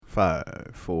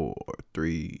5, 4,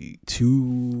 3,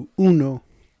 2, 1.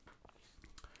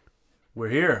 We're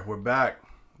here. We're back.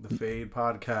 The Fade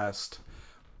Podcast.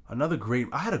 I had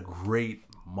a great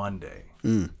Monday.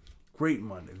 Great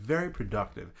Monday. Very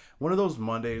productive. One of those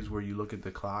Mondays where you look at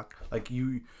the clock. Like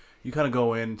you kind of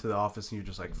go into the office and you're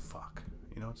just like, fuck.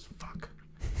 It's fuck.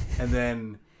 And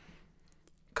then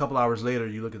a couple hours later,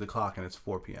 you look at the clock and it's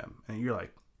 4 p.m. And you're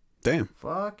like, damn.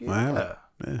 Fuck yeah. Wow.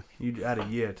 Yeah. You add a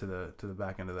year to the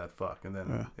back end of that fuck, and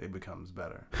then it becomes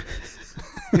better.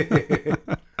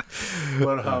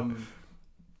 But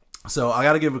so I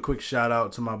got to give a quick shout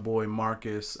out to my boy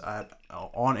Marcus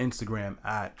on Instagram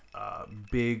at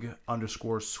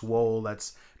big_swole.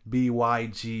 That's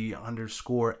BYG_SWOLE.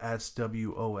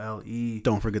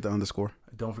 Don't forget the underscore.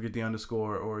 Don't forget the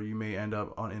underscore, or you may end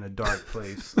up in a dark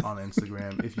place on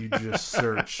Instagram if you just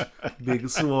search Big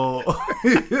Swole.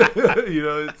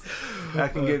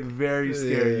 That can get very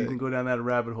scary. You can go down that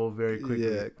rabbit hole very quickly.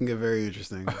 Yeah, it can get very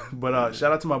interesting. But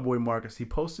shout out to my boy Marcus. He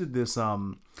posted this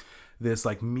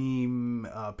like meme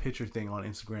picture thing on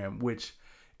Instagram, which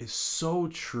is so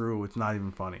true. It's not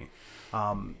even funny.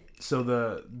 So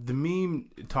the meme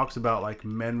talks about like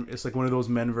men. It's like one of those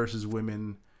men versus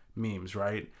women memes,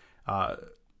 right?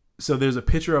 So there's a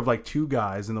picture of like two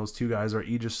guys, and those two guys are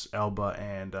Idris Elba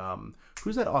and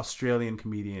who's that Australian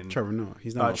comedian? Trevor Noah.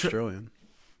 He's not Australian.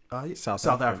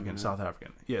 South African.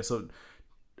 Yeah. So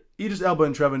Idris Elba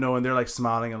and Trevor Noah, and they're like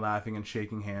smiling and laughing and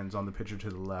shaking hands on the picture to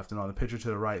the left, and on the picture to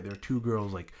the right, there are two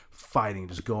girls like fighting,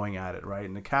 just going at it, right?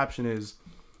 And the caption is,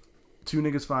 two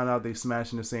niggas find out they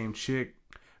smashing the same chick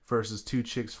versus two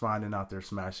chicks finding out they're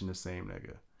smashing the same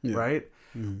nigga, right?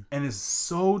 Mm-hmm. And it's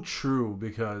so true,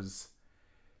 because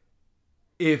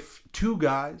if two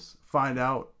guys find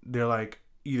out they're like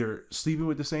either sleeping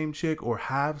with the same chick or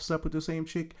have slept with the same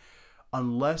chick,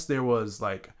 unless there was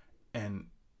like an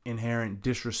inherent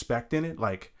disrespect in it,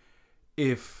 like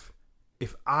if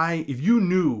you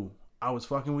knew I was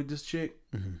fucking with this chick,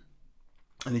 and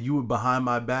then you were behind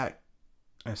my back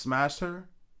and smashed her,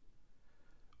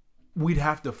 we'd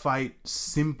have to fight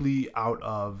simply out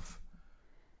of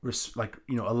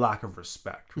a lack of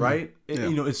respect, right?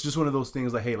 It's just one of those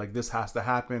things like, hey, like this has to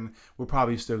happen. We're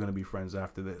probably still gonna be friends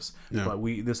after this, but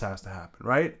this has to happen,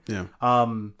 right?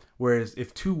 Whereas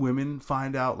if two women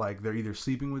find out like they're either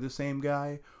sleeping with the same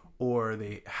guy or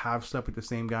they have slept with the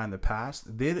same guy in the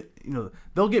past,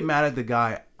 they'll get mad at the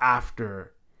guy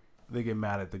after they get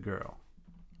mad at the girl.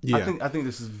 I think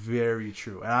this is very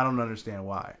true, and I don't understand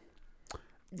why.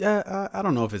 Yeah, I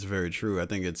don't know if it's very true. I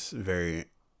think it's very,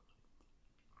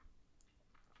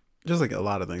 just like a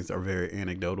lot of things are very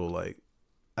anecdotal. Like,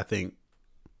 I think,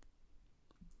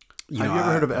 have you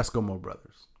ever heard of Eskimo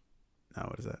Brothers? No,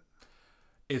 what is that?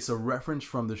 It's a reference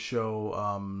from the show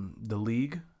The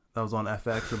League that was on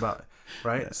FX about,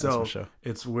 right? Yeah, so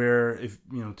it's where if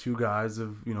two guys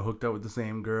have hooked up with the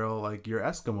same girl, like you're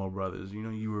Eskimo brothers.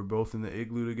 You were both in the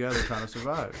igloo together trying to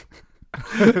survive.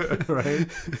 Right?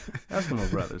 Eskimo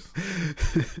Brothers.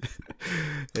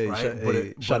 Hey,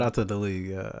 right? Shout out to The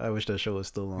League. I wish that show was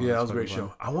still on. Yeah, that was a great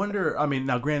show. I wonder,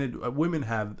 now granted, women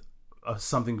have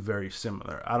something very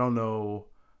similar. I don't know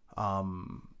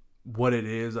what it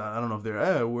is. I don't know if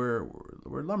they're we're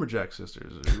lumberjack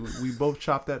sisters. We both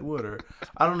chop that wood, or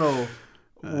I don't know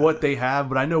what they have,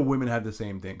 but I know women have the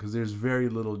same thing, because there's very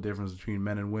little difference between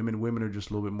men and women. Women are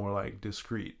just a little bit more like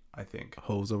discreet, I think.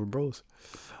 Hoes over bros.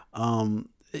 I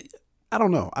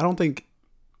don't know. I don't think.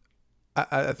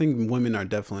 I think women are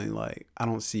definitely like. I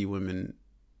don't see women,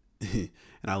 and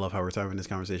I love how we're having this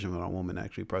conversation with a woman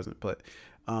actually present. But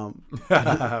I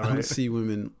don't see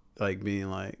women like being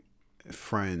like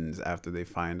friends after they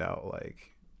find out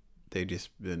like they just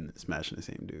been smashing the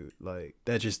same dude. Like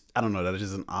that just, I don't know. That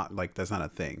just like that's not a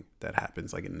thing that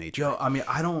happens like in nature. Yo,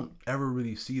 I don't ever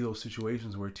really see those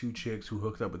situations where two chicks who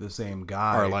hooked up with the same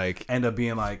guy are like end up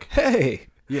being like, hey.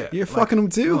 Yeah, you're like, fucking him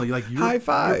too. Like high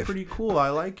five. You're pretty cool. I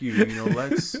like you.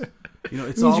 Let's. It's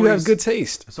means always, you have good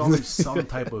taste. It's always some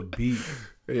type of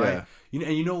beef, right? Yeah.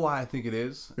 And you know why I think it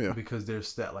is? Yeah. Because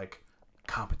there's that like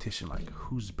competition, like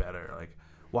who's better, like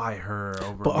why her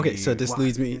over. But okay, me? so this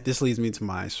leads me. This leads me to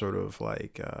my sort of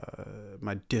like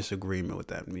my disagreement with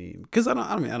that meme, because I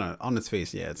don't. On its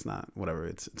face, yeah, it's not whatever.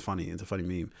 It's funny. It's a funny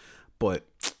meme, but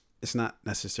it's not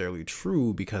necessarily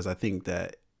true, because I think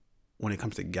that when it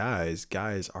comes to guys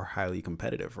are highly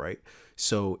competitive, right?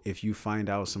 So if you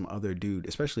find out some other dude,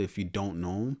 especially if you don't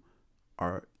know him,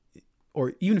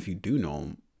 or even if you do know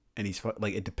him, and he's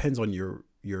like, it depends on your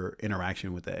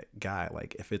interaction with that guy.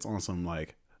 Like if it's on some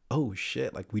like, oh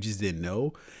shit, like we just didn't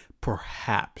know,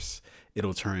 perhaps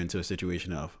it'll turn into a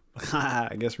situation of,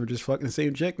 I guess we're just fucking the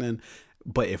same chick then.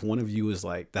 But if one of you is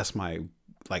like, that's my,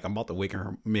 like, I'm about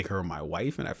to make her my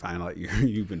wife, and I find out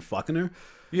you've been fucking her.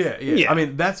 Yeah. I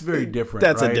mean, that's very different.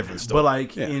 That's right? a different story. But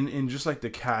like in just like the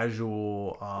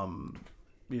casual,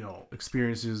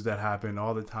 experiences that happen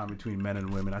all the time between men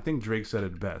and women. I think Drake said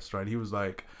it best, right? He was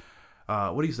like,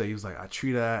 what did he say? He was like, I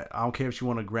don't care if she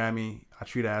won a Grammy. I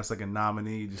treat her ass like a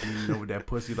nominee. You just need to know what that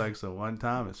pussy like. So one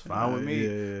time, it's fine with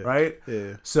me, right?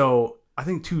 Yeah. So I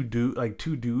think two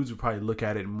dudes would probably look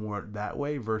at it more that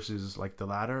way versus like the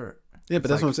latter. Yeah, but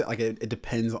that's what I'm saying. Like it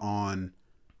depends on.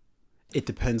 It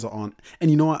depends on,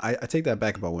 and you know what? I take that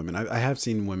back about women. I have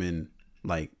seen women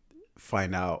like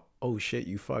find out, oh shit,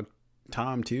 you fucked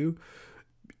Tom too.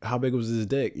 How big was his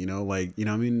dick? Like, what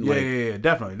I mean? Like, yeah,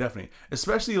 definitely.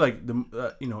 Especially like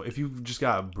the, if you've just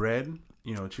got bread,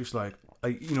 chicks like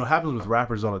it happens with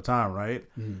rappers all the time, right?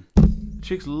 Mm-hmm.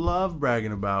 Chicks love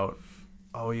bragging about,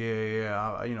 oh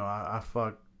yeah, I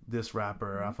fucked this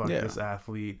rapper, I fucked this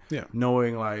athlete,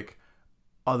 knowing like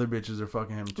other bitches are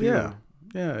fucking him too. Yeah.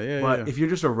 But if you're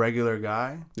just a regular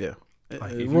guy,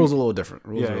 like rules a little different.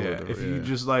 If you're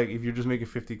just making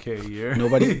 $50K a year,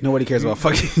 nobody cares about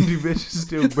fucking. You bitches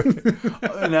still.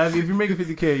 Now, if you're making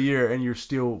 $50K a year and you're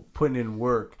still putting in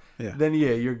work, then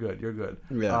you're good.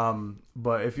 Yeah.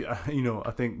 But if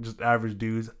I think just average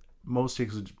dudes, most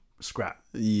chicks would scrap.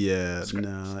 Yeah.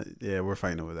 No. Yeah, we're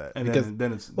fighting over that. And because,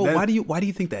 then it's. Well, why do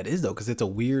you think that is though? Because it's a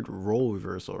weird role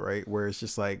reversal, right? Where it's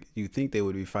just like you think they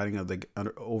would be fighting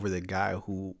over the guy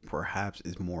who perhaps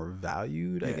is more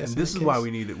valued. I guess. And this is why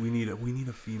we need it. We need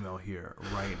a female here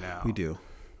right now. We do.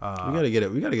 We gotta get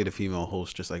it. We gotta get a female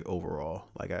host, just like overall.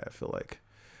 Like I feel like.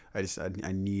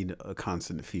 I need a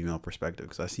constant female perspective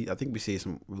because I think we see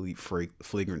some really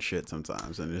flagrant shit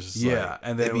sometimes, and it's just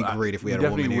and then it'd be great if we had a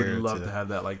woman here. Definitely would love to have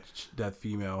that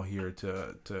female here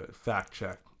to fact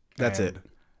check. That's it.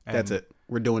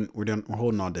 We're holding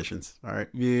auditions. All right.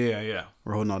 Yeah.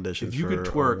 We're holding auditions. If you could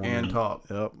twerk and talk.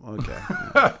 Yep. Okay.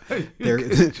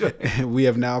 We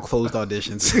have now closed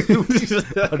auditions.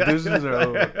 Auditions are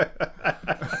over.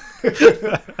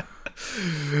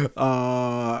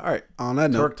 All right. On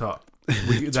that note, twerk talk.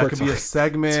 That could be a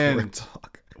segment. Twerk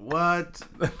talk. What?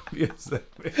 That could be a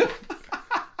segment.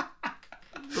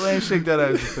 Go ahead and shake that ass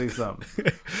and say something.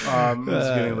 I'm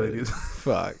just kidding, ladies.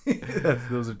 Fuck.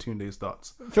 Those are Tunde's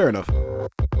thoughts. Fair enough.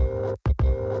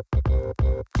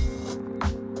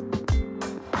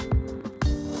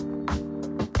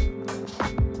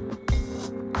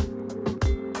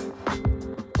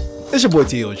 It's your boy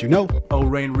T.O., as you know. Oh,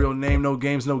 Rain, real name, no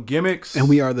games, no gimmicks. And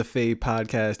we are the Fade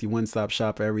Podcast, the one-stop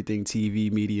shop for everything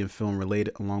TV, media, and film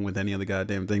related, along with any other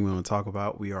goddamn thing we want to talk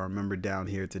about. We are a member down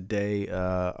here today.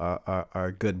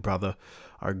 Our good brother,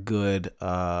 our good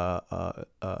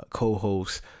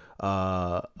co-host,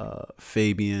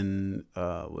 Fabian,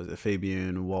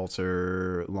 Fabian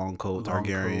Walter Longcoat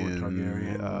Targaryen,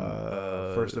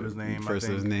 first of his name.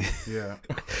 Yeah.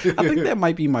 I think that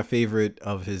might be my favorite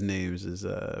of his names is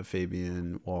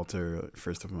Fabian Walter,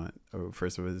 first of my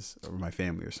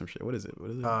family or some shit. What is it?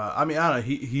 I mean, I don't know.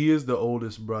 He is the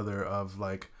oldest brother of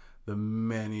like the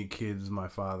many kids my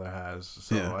father has.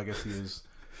 So I guess he is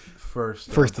first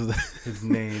of his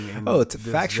name. It's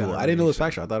factual. Generation. I didn't know it was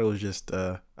factual. I thought it was just.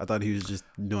 I thought he was just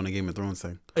doing a Game of Thrones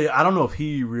thing. I don't know if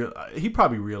he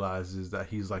probably realizes that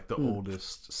he's like the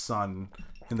oldest son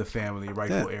in the family,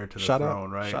 rightful heir to the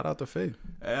throne, right? Shout out to Faye.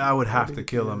 I would have to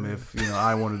kill him if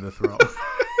I wanted the throne.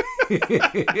 If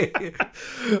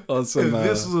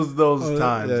this was those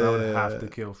times, I would have to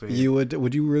kill Faye. You would?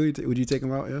 Would you really? Would you take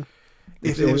him out? Yeah.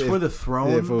 If it was for the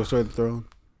throne. If it was for the throne.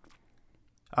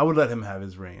 I would let him have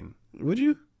his reign. Would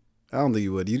you? I don't think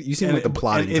you would. You seem like the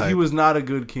plotting type. If he was not a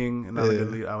good king and not a good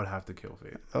leader, I would have to kill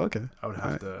Faye. Okay. I would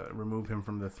have to remove him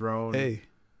from the throne. Hey,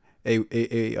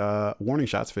 warning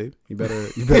shots, Faye. You better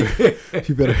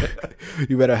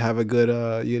have a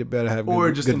good. You better have or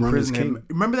good, just good imprison him.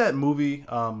 Remember that movie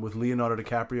with Leonardo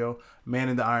DiCaprio, Man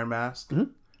in the Iron Mask?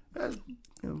 Mm-hmm.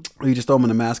 You just throw him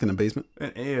in a mask in the basement?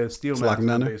 Steel mask in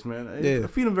the basement. I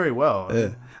feed him very well.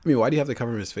 Yeah. I mean, why do you have to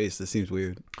cover his face? That seems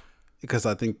weird. Because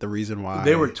I think the reason why...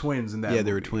 They were twins in that movie.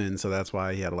 They were twins, so that's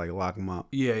why he had to like lock them up.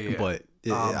 Yeah. But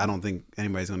I don't think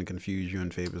anybody's going to confuse you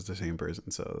and Fabe as the same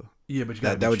person, so... Yeah, but you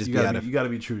got to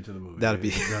be true to the movie. That'd be...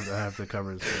 You have to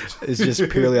cover his face. It's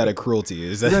just purely out of cruelty.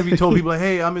 Is that... If you told people like,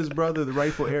 hey, I'm his brother, the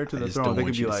rightful heir to the throne, they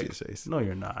could be like, no,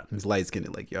 you're not. He's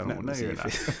light-skinned, like, yo, I don't want to see your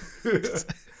face.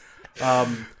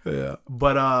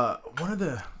 But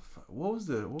what was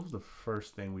the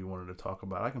first thing we wanted to talk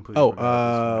about? I completely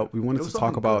forgot. We wanted to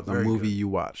talk about the movie you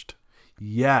watched.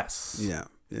 Yes.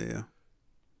 Yeah.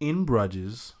 In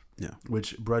Bruges. Yeah.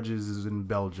 Which Bruges is in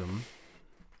Belgium.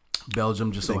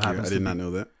 Belgium just so happens. I did not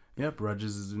know that. Yep,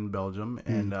 Bruges is in Belgium,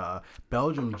 and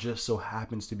Belgium just so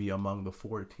happens to be among the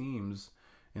 4 teams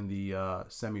in the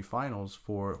semifinals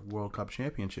for World Cup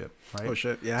championship. Right? Oh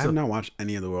shit! Yeah, I have not watched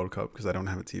any of the World Cup because I don't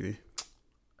have a TV.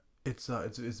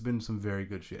 It's been some very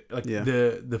good shit. Like Yeah.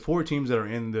 the 4 teams that are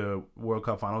in the World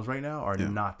Cup finals right now are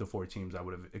not the 4 teams I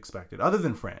would have expected, other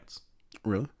than France.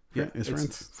 Really? Yeah, it's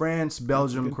France. France,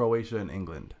 Belgium, Croatia, and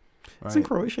England. Right? Isn't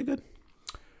Croatia good?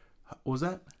 What was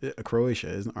that? Yeah,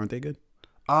 Croatia aren't they good?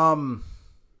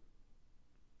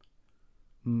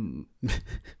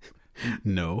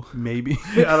 No, maybe.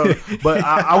 I don't know. But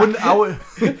I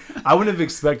wouldn't have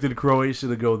expected Croatia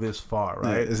to go this far,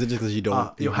 right? Yeah, is it just because you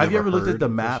don't? Have you ever looked at the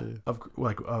map of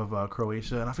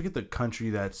Croatia? And I forget the country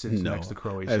that sits next to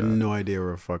Croatia. I have no idea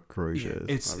where fuck Croatia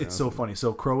is. It's so funny.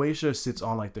 So Croatia sits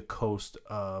on like the coast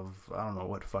of, I don't know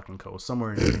what fucking coast,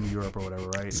 somewhere in Europe or whatever,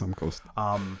 right? Some coast.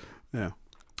 Yeah.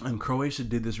 And Croatia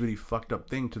did this really fucked up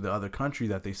thing to the other country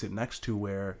that they sit next to,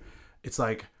 where it's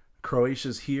like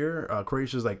Croatia's here.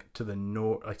 Croatia's like to the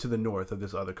north of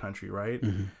this other country, right?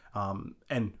 Mm-hmm.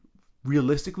 And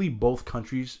realistically, both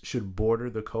countries should border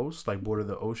the coast, like border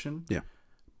the ocean. Yeah.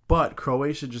 But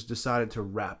Croatia just decided to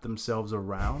wrap themselves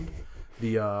around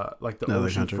the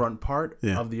oceanfront part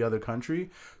of the other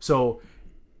country. So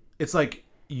it's like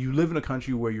you live in a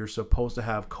country where you're supposed to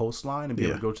have coastline and be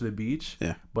able to go to the beach.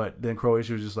 Yeah. But then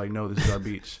Croatia was just like, no, this is our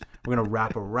beach. We're going to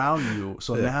wrap around you.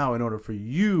 So now in order for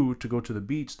you to go to the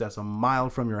beach that's a mile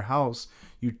from your house,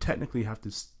 you technically have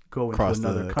to go into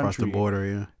another country. Across the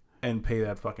border, and pay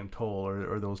that fucking toll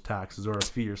or those taxes or a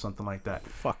fee or something like that.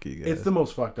 Fuck you guys. It's the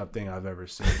most fucked up thing I've ever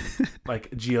seen,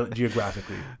 like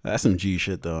geographically. That's some G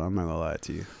shit, though. I'm not going to lie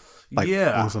to you. Like,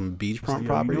 on some beachfront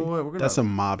property. You know what? That's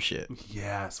some mob shit.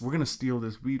 Yes, we're gonna steal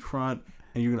this beachfront,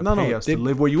 and you're gonna pay us to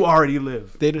live where you already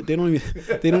live. They don't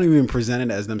even present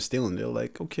it as them stealing. They're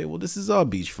like, okay, well, this is our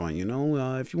beachfront. You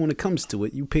know, if you want to come to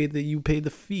it, you pay the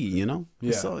fee. You know.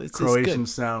 Yeah. It's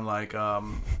Croatians sound like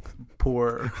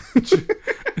poor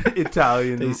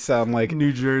Italian. They sound like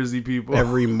New Jersey people.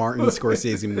 Every Martin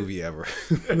Scorsese movie ever.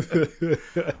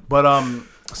 But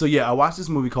so yeah, I watched this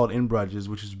movie called In Bruges,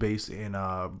 which is based in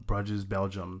Bruges,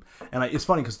 Belgium, and it's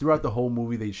funny because throughout the whole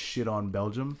movie they shit on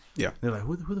Belgium. Yeah, they're like,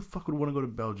 who the fuck would want to go to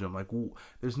Belgium? Like,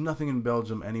 there's nothing in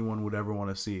Belgium anyone would ever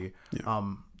want to see. Yeah.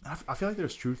 I feel like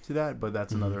there's truth to that, but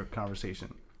that's another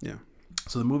conversation. Yeah.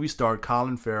 So the movie starred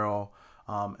Colin Farrell,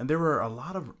 and there were a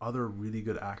lot of other really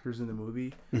good actors in the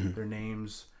movie. Mm-hmm. Their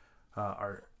names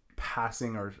are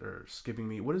passing or skipping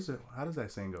me. What is it? How does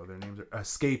that saying go? Their names are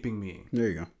escaping me. There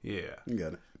you go. Yeah. You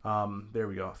got it. There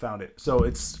we go. I found it. So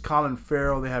it's Colin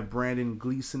Farrell. They have Brandon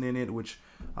Gleeson in it, which,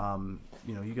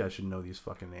 you guys should know these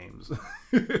fucking names.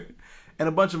 And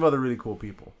a bunch of other really cool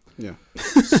people. Yeah.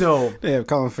 So they have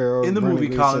Colin Farrell in the movie.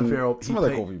 Colin Farrell, some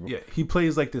other cool people. Yeah, he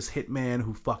plays like this hitman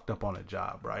who fucked up on a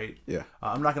job, right? Yeah.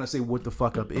 I'm not gonna say what the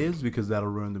fuck up is because that'll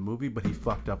ruin the movie, but he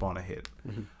fucked up on a hit.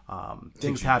 Mm-hmm.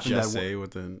 Things happen. Did you just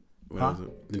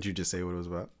say what it was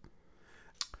about?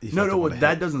 No,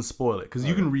 that doesn't spoil it because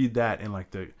you can read that in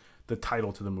like the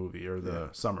title to the movie or the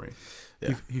summary.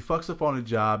 Yeah. He fucks up on a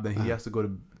job, then he has to go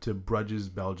to Bruges,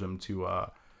 Belgium to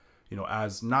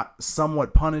as not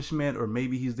somewhat punishment, or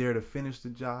maybe he's there to finish the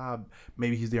job.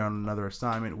 Maybe he's there on another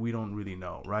assignment. We don't really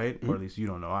know, right? Mm-hmm. Or at least you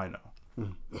don't know. I know.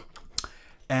 Mm-hmm.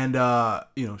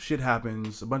 And, shit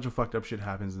happens. A bunch of fucked up shit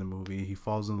happens in the movie. He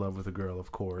falls in love with a girl,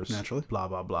 of course. Naturally. Blah,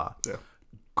 blah, blah. Yeah.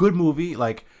 Good movie.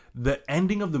 Like, the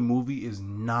ending of the movie is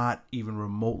not even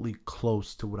remotely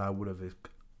close to what I would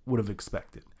have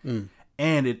expected. Mm.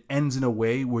 And it ends in a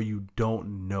way where you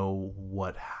don't know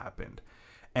what happened.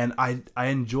 And I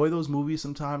enjoy those movies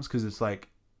sometimes because it's like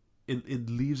it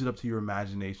leaves it up to your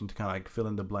imagination to kind of like fill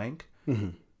in the blank. Mm-hmm.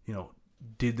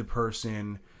 Did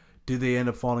they end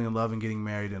up falling in love and getting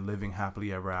married and living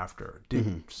happily ever after?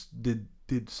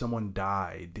 Did someone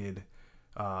die?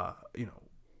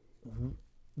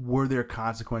 Were there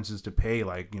consequences to pay?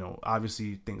 Like,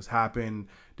 obviously things happen.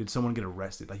 Did someone get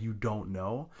arrested? Like, you don't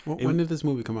know. When did this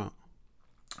movie come out?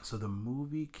 So the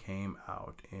movie came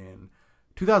out in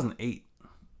 2008.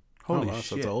 Holy shit.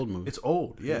 So it's an old movie. It's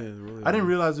old, yeah. Really I didn't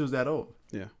realize it was that old.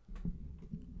 Yeah.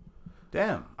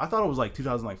 Damn. I thought it was like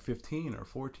 2015 or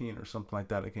 14 or something like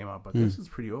that it came out, but this is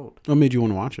pretty old. What made you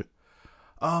want to watch it?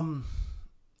 I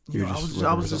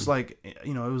was just like, it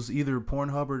was either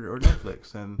Pornhub or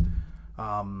Netflix, and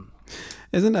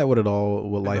isn't that what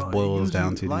life boils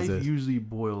down to? Life usually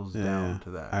boils down to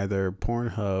that. Either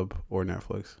Pornhub or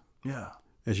Netflix. Yeah.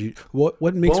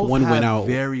 What makes both one win out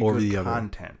very over good the other?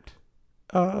 Content.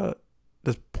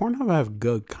 Does Pornhub have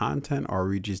good content, or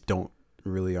we just don't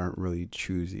really aren't really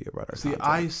choosy about our See, content.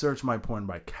 I search my porn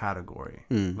by category.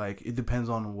 Like, it depends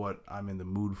on what I'm in the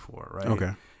mood for, right?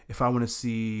 Okay. If I want to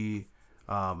see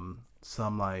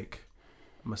some, like,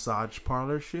 massage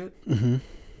parlor shit, I'm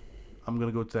going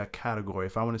to go to that category.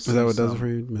 If I want to see Is that what does it for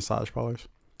you? Massage parlors?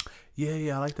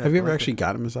 Yeah, I like that. Have you ever like actually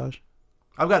gotten a massage?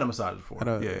 I've gotten a massage before.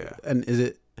 Yeah. And is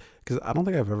it... Because I don't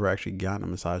think I've ever actually gotten a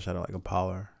massage at like a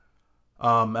parlor.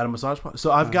 At a massage parlor.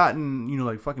 So I've gotten,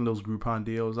 like fucking those Groupon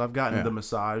deals. I've gotten the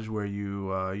massage where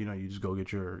you, you just go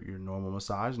get your normal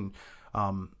massage. And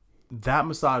that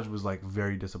massage was like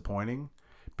very disappointing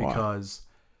because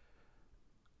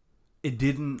it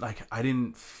didn't, like, I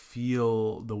didn't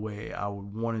feel the way I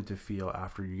would want it to feel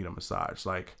after you get a massage.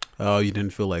 Like, oh, you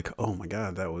didn't feel like, oh my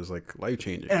God, that was like life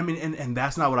changing. And I mean, and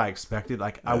that's not what I expected.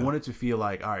 Like, I wanted to feel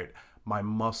like, all right, my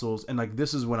muscles, and like,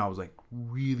 this is when I was like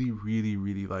really, really,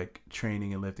 really like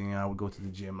training and lifting, and I would go to the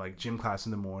gym, like gym class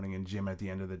in the morning and gym at the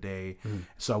end of the day.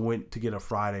 So I went to get a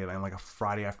Friday, like a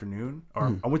Friday afternoon,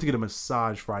 or I went to get a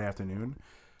massage Friday afternoon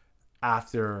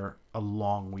after a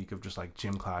long week of just like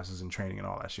gym classes and training and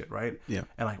all that shit, right? Yeah.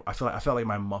 And like, I felt like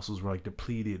my muscles were like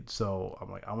depleted, so I'm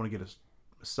like, I want to get a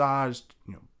massage,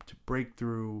 to break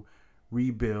through,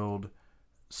 rebuild,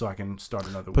 so I can start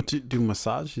another week. But do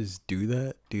massages do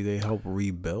that? Do they help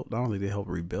rebuild? I don't think they help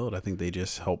rebuild. I think they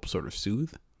just help sort of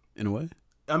soothe in a way.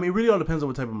 I mean, it really all depends on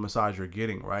what type of massage you're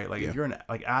getting, right? Like, if you're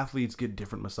like, athletes get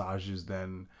different massages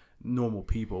than normal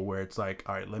people, where it's like,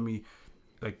 all right, let me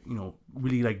like,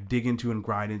 really like dig into and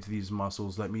grind into these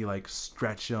muscles. Let me like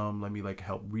stretch them. Let me like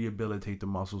help rehabilitate the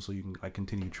muscles so you can like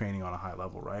continue training on a high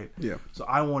level, right? Yeah. So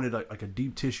I wanted like a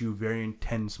deep tissue, very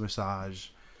intense massage,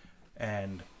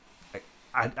 and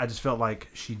I just felt like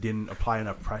she didn't apply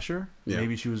enough pressure. Yeah.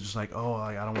 Maybe she was just like, oh,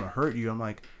 like, I don't want to hurt you. I'm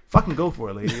like, fucking go for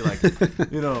it, lady. Like,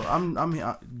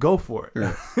 I'm go for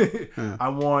it. Yeah. I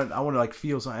want to like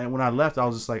feel something. And when I left, I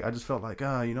was just like, I just felt like,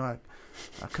 I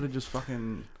could have just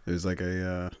fucking. It was like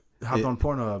hopped on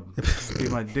Pornhub,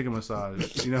 gave my dick a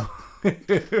massage,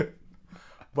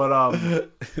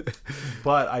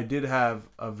 But I did have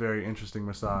a very interesting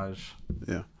massage.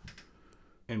 Yeah.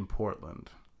 In Portland.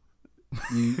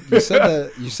 You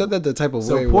said that the type of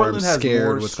way Portland where I'm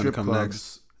scared has what's going to come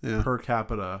next. Per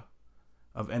capita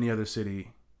of any other city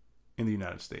in the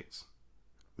United States.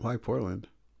 Why Portland?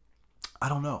 I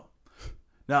don't know.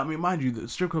 Now, I mean, mind you, the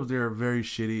strip clubs there are very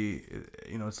shitty.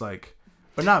 It's like,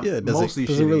 but not mostly shitty.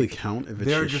 Does it really count if it's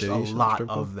there are just shitty, a lot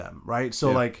of them, right?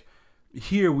 So like,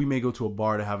 here we may go to a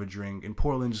bar to have a drink. In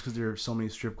Portland, just because there are so many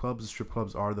strip clubs, the strip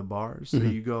clubs are the bars. So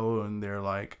you go and they're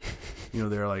like,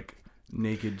 they're like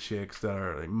naked chicks that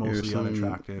are like mostly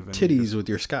unattractive and titties with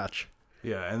your scotch.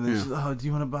 Yeah, and then she's like, oh, do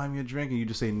you want to buy me a drink? And you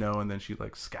just say no, and then she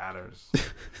like scatters.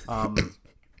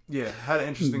 Yeah, had an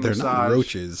interesting They're massage. Not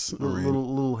roaches.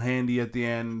 Little handy at the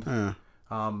end.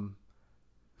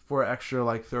 For an extra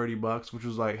like $30, which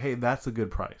was like, hey, that's a good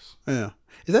price. Yeah,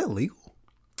 is that legal?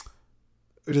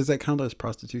 Or does that count as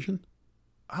prostitution?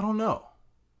 I don't know.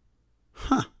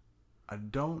 Huh? I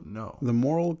don't know. The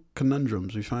moral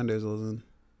conundrums we find ourselves in.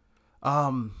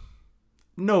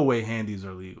 No way handies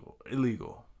are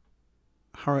illegal.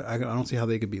 How I don't see how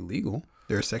they could be legal.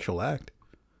 They're a sexual act.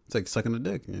 It's like sucking a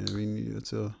dick. I mean,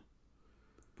 it's a.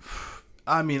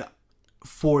 I mean,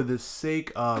 for the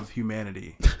sake of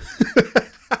humanity,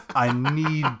 I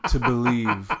need to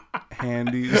believe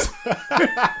handies.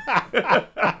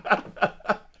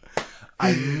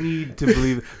 I need to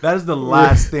believe that is the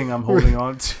last thing I'm holding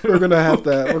on to. We're gonna have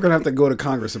to go to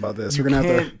Congress about this. You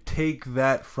can't take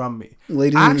that from me.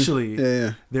 Ladies, actually,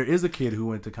 there is a kid who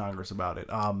went to Congress about it.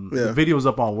 The video was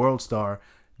up on World Star.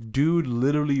 Dude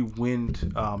literally went.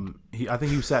 I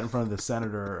think he sat in front of the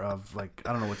senator of like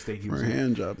I don't know what state he was in.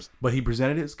 Hand jobs. But he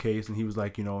presented his case and he was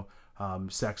like,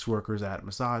 sex workers at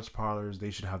massage parlors, they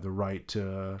should have the right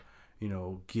to,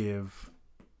 give.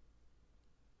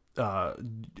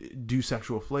 Do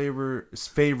sexual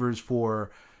favors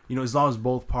for as long as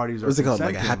both parties are. What's it called?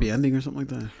 Like a happy ending or something like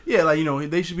that? Yeah,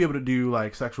 like they should be able to do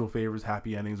like sexual favors,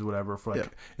 happy endings, or whatever. For like,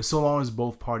 so long as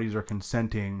both parties are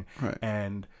consenting, right.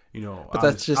 And but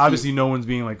that's just obviously no one's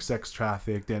being like sex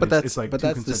trafficked. And it's like, but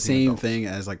that's the same thing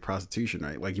as like prostitution,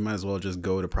 right? Like you might as well just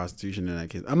go to prostitution in that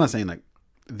case. I'm not saying like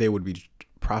they would be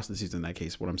prostitutes in that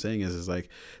case. What I'm saying is like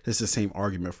it's the same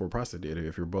argument for a prostitute.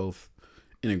 If you're both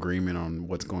in agreement on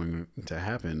what's going to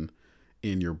happen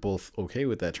and you're both okay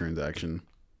with that transaction,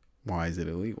 why is it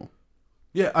illegal?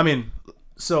 Yeah, I mean,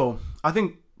 so I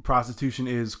think prostitution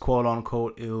is quote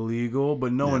unquote illegal,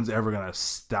 but no one's ever gonna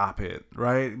stop it,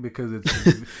 right? Because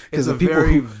it's a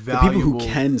very valuable. The people who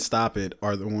can stop it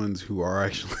are the ones who are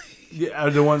actually Yeah, are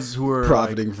the ones who are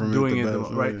profiting like, from doing it, it,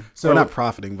 right? Yeah. So or not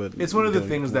profiting, but it's one of the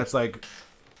things that's like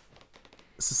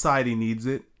society needs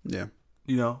it. Yeah.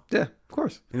 You know. Yeah, of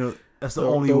course. You know, that's the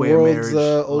only way the a world's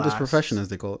marriage oldest lasts. profession, as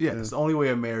they call it. Yeah, it's the only way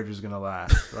a marriage is gonna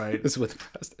last, right? It's with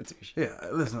prostitution. Yeah,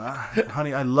 listen,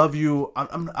 honey, I love you. I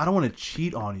don't want to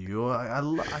cheat on you.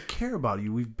 I care about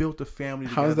you. We've built a family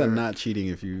together. How is that not cheating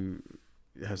if you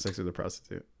have sex with a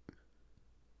prostitute?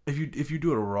 If you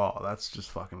do it raw, that's just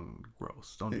fucking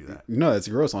gross. Don't do that. No, it's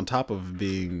gross. On top of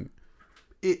being,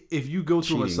 if you go to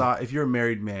cheating. a massage, if you're a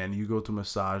married man, you go to a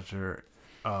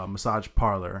massage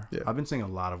parlor. Yeah. I've been saying a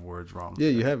lot of words wrong. Yeah,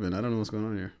 you haven't. I don't know what's going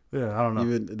on here. Yeah, I don't know.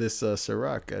 Even this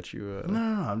Ciroc got you. No.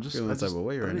 I'm just feeling that type of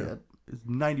way right now. It's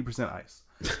 90% ice.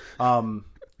 'Cause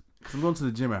I'm going to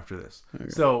the gym after this. Okay.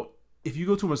 So if you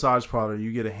go to a massage parlor,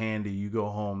 you get a handy, you go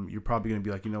home, you're probably gonna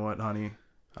be like, you know what, honey,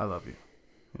 I love you.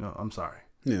 You know, I'm sorry.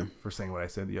 Yeah. For saying what I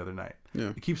said the other night. Yeah.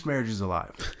 It keeps marriages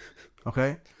alive.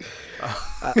 Okay.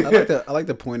 I like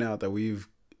to point out that we've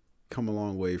come a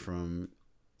long way from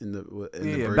the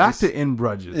back to In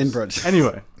Brudges. In Brudges.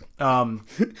 Anyway,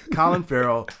 Colin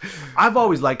Farrell. I've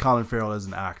always liked Colin Farrell as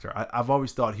an actor. I've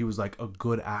always thought he was like a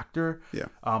good actor. Yeah.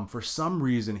 For some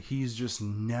reason, he's just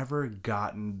never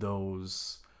gotten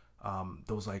those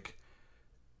like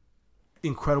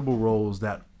incredible roles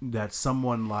that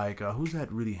someone like who's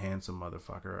that really handsome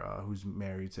motherfucker who's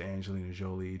married to Angelina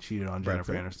Jolie, cheated on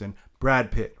Jennifer Aniston,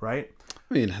 Brad Pitt, right?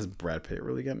 I mean, has Brad Pitt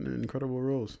really gotten incredible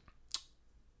roles?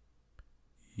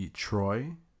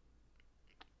 Troy.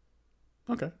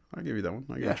 Okay, I'll give you that one.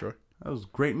 I'll give you Troy. That was a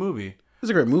great movie. It's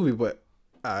a great movie, but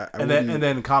and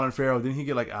then Colin Farrell, didn't he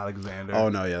get like Alexander? Oh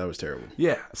no, yeah, that was terrible.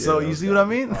 Yeah. So you see what I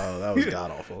mean? Oh, that was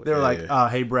god awful. They were like,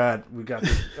 "Hey Brad, we got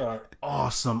this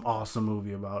awesome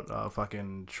movie about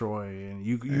fucking Troy, and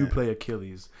you play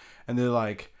Achilles." And they're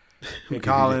like, "Hey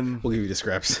Colin, we'll give you the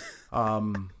scraps."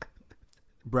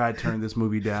 Brad turned this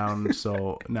movie down,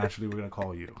 so naturally we're gonna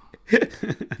call you.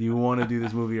 Do you want to do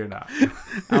this movie or not?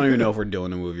 I don't even know if we're doing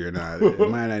the movie or not. It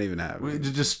might not even happen.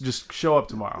 Just show up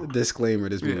tomorrow. Disclaimer: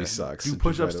 this movie sucks. Do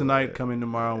push-ups tonight. Come in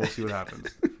tomorrow, and we'll see what happens.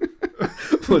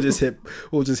 We'll just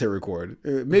hit record.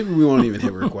 Maybe we won't even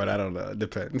hit record. I don't know. It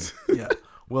depends. Yeah.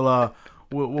 We'll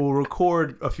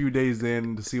record a few days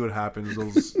in to see what happens.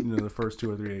 Those the first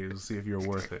 2 or 3 days to see if you're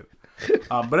worth it.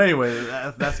 But anyway,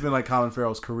 that's been like Colin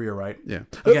Farrell's career, right? Yeah.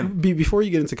 Again, before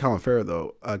you get into Colin Farrell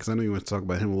though, because I know you want to talk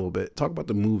about him a little bit. Talk about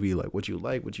the movie, like what you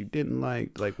like, what you didn't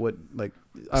like, like what like.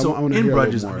 So I want to hear a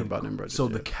little more about In Brudges. So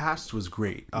the cast was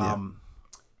great.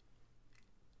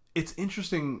 It's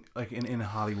interesting, like in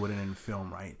Hollywood and in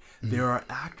film, right? Mm-hmm. There are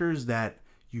actors that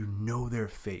you know their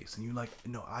face, and you're like,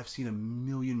 no, I've seen a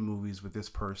million movies with this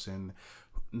person.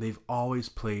 They've always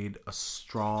played a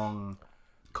strong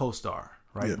co-star,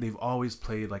 right? Yeah. They've always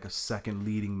played like a second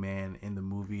leading man in the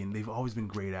movie, and they've always been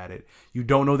great at it. You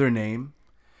don't know their name,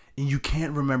 and you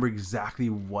can't remember exactly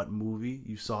what movie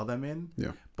you saw them in,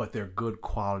 but they're good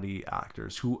quality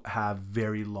actors who have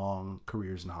very long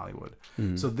careers in Hollywood.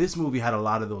 Mm-hmm. So this movie had a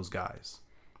lot of those guys,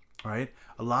 right?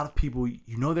 A lot of people,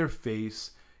 you know their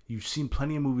face. You've seen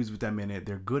plenty of movies with them in it.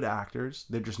 They're good actors.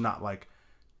 They're just not like,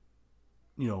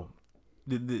 they're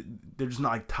just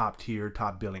not like top tier,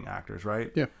 top billing actors,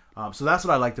 right? Yeah. So that's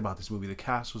what I liked about this movie. The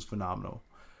cast was phenomenal.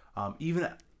 Even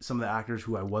some of the actors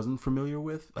who I wasn't familiar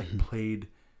with, like, played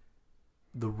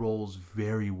the roles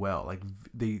very well. Like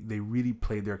they really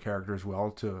played their characters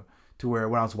well to where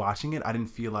when I was watching it, I didn't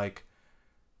feel like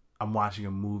I'm watching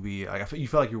a movie. Like you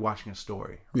felt like you're watching a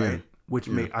story, right? Yeah. Which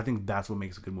I think that's what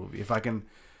makes a good movie. If I can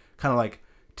kind of like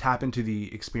tap into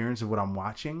the experience of what I'm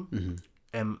watching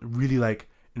and really like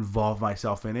involve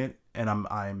myself in it, and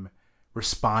I'm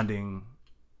responding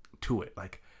to it.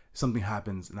 Like something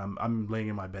happens and I'm laying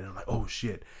in my bed and I'm like, oh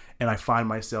shit, and I find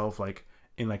myself like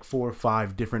in like 4 or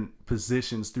 5 different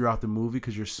positions throughout the movie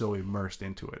because you're so immersed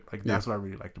into it. Like that's what I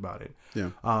really liked about it. Yeah.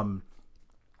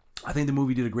 I think the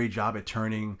movie did a great job at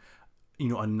turning,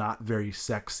 a not very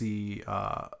sexy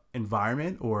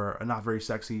environment or a not very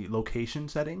sexy location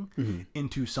setting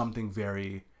into something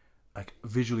very like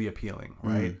visually appealing,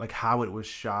 right? Like how it was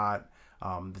shot,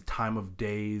 the time of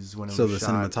days when it was shot.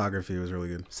 So the cinematography was really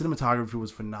good. Cinematography was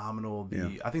phenomenal.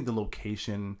 I think the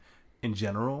location in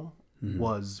general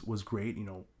was great.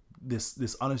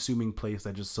 This unassuming place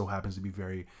that just so happens to be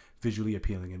very visually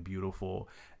appealing and beautiful,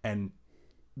 and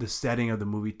the setting of the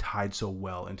movie tied so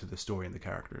well into the story and the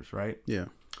characters, right? Yeah.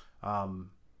 And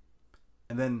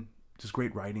then just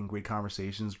great writing, great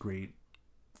conversations, great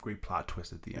plot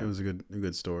twist at the end. It was a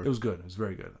good story. It was good. It was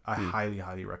very good. I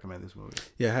highly recommend this movie.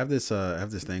 Yeah, I have this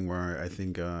thing where I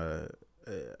think I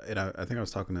think I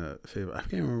was talking to Fav. I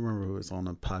can't remember who was on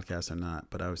the podcast or not,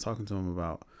 but I was talking to him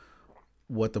about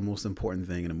what the most important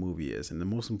thing in a movie is. And the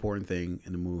most important thing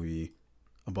in a movie,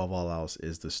 above all else,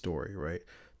 is the story, right?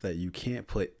 That you can't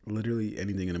put literally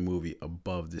anything in a movie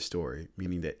above the story,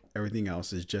 meaning that everything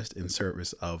else is just in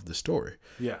service of the story.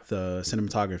 Yeah. The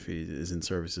cinematography is in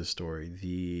service of the story.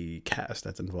 The cast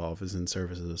that's involved is in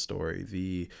service of the story.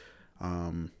 The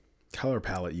color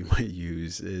palette you might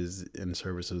use is in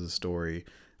service of the story.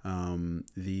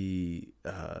 The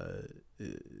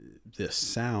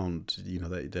sound,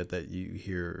 that you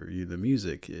hear, the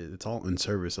music, it's all in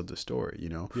service of the story,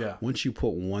 Yeah. Once you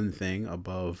put one thing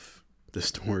above the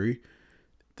story,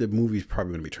 the movie's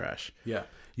probably going to be trash. Yeah.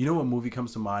 You know what movie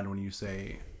comes to mind when you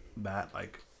say that?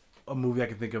 Like a movie I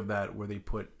can think of that where they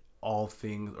put all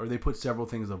things, or they put several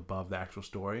things above the actual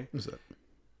story. What's that?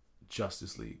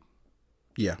 Justice League.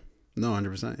 Yeah. No,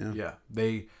 100%. Yeah.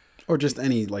 They... Or just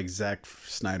any like Zack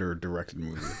Snyder directed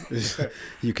movie.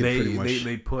 You can pretty much...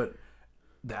 They put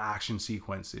the action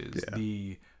sequences,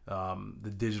 the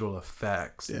digital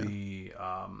effects, the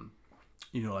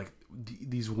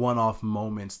these one-off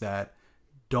moments that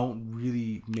don't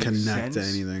really make connect sense to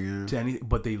anything, to anything,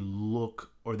 but they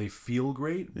look or they feel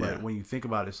great. But when you think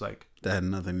about it, it's like that had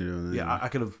nothing to do with it. Yeah, I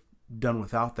could have done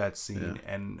without that scene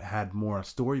and had more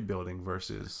story building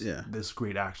versus this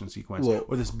great action sequence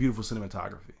or this beautiful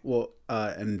cinematography. Well,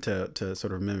 and to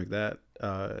sort of mimic that,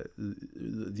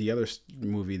 the other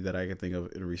movie that I could think of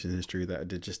in recent history that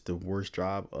did just the worst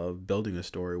job of building a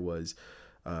story was,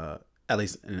 at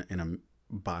least in a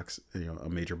box, a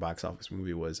major box office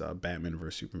movie, was Batman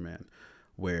vs Superman,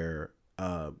 where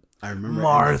I remember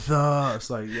Martha. It's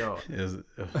like, yo.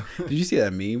 Did you see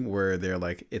that meme where they're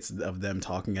like, it's of them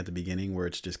talking at the beginning, where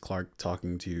it's just Clark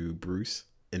talking to Bruce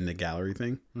in the gallery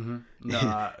thing, and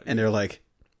they're like,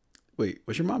 "Wait,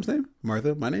 what's your mom's name?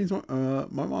 Martha. My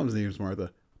mom's name is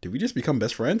Martha. Did we just become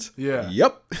best friends? Yeah.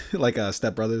 Yep. Like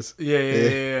Step Brothers.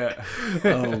 Yeah.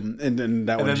 And then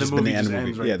that would have just been the end of the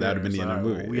movie. Right, that would have been the end of the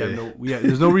movie.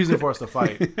 There's no reason for us to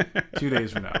fight 2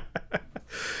 days from now.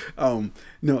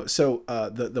 No. So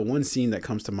the one scene that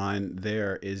comes to mind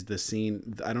there is the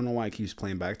scene. I don't know why it keeps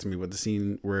playing back to me, but the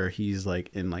scene where he's like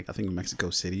in I think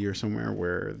Mexico City or somewhere,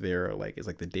 where they're like, it's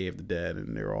like the Day of the Dead,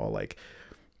 and they're all like,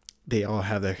 they all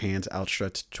have their hands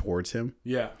outstretched towards him.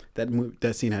 Yeah.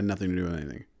 That scene had nothing to do with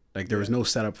anything. Like there was no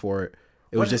setup for it.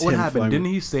 It was just what him happened? flying. Didn't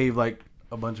he save like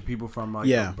a bunch of people from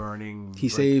a burning? He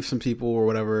saved some people or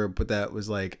whatever, but that was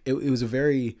like it was a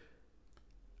very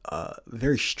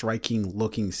very striking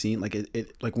looking scene. Like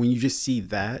it like when you just see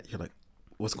that, you're like,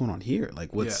 what's going on here?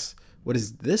 Like what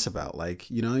is this about?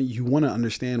 Like, you want to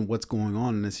understand what's going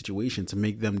on in a situation to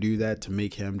make them do that, to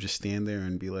make him just stand there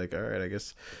and be like, all right, I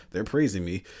guess they're praising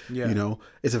me. Yeah.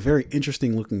 It's a very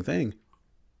interesting looking thing,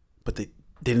 but they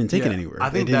didn't take it anywhere. I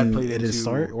think it didn't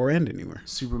start or end anywhere.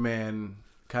 Superman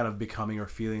kind of becoming or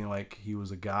feeling like he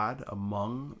was a god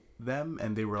among them,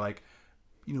 and they were like,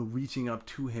 reaching up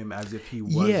to him as if he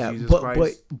was Jesus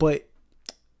Christ. But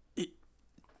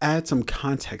add some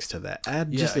context to that.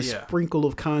 Add just a sprinkle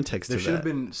of context to that. There should have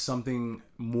been something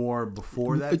more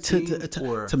before that scene,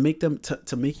 to make them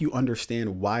to make you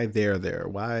understand why they're there,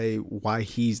 why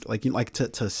he's like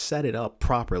to set it up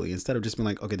properly, instead of just being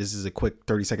like, okay, this is a quick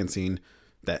 30-second scene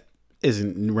that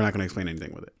isn't, we're not going to explain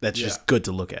anything with it. That's just good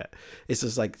to look at. It's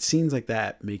just like scenes like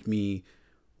that make me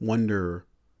wonder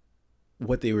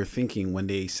what they were thinking when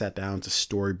they sat down to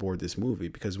storyboard this movie,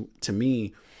 because to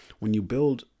me, when you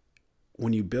build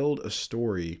a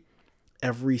story,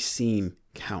 every scene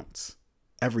counts.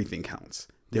 Everything counts.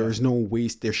 There is no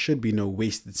waste. There should be no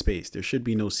wasted space. There should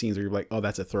be no scenes where you're like, oh,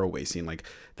 that's a throwaway scene. Like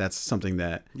that's something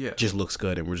that just looks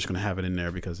good, and we're just gonna have it in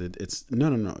there because it's no.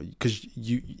 Because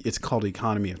it's called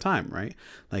economy of time, right?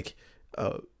 Like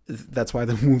that's why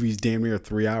the movie's damn near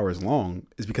 3 hours long,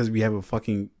 is because we have a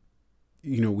fucking,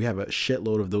 we have a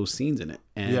shitload of those scenes in it,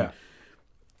 and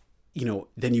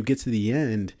then you get to the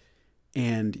end,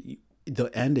 and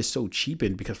the end is so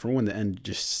cheapened because, for one, the end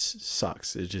just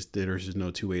sucks. It's just, there's just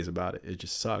no two ways about it. It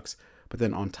just sucks. But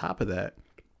then on top of that,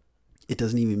 it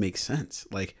doesn't even make sense.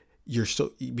 Like,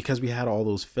 because we had all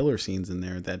those filler scenes in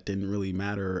there that didn't really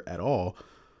matter at all,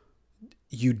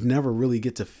 you'd never really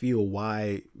get to feel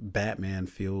why Batman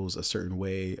feels a certain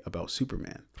way about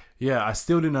Superman. Yeah, I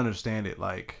still didn't understand it.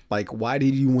 Like why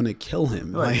did you want to kill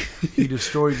him? Like he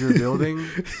destroyed your building,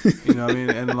 you know what I mean?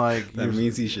 And like that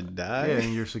means he should die. Yeah,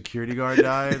 and your security guard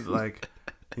died. Like,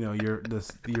 your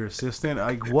assistant.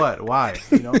 Like what? Why?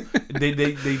 They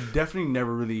definitely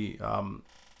never really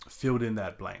filled in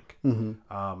that blank. Mm-hmm.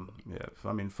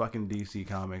 I mean, fucking DC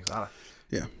Comics.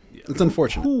 Yeah, it's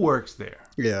unfortunate. Who works there?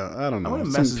 Yeah, I don't know. I want to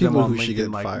message them on LinkedIn, should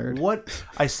get like, fired. What?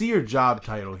 I see your job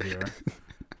title here.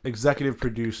 executive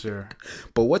producer.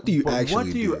 But what do you But actually what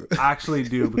do you actually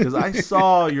do? Because I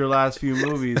saw your last few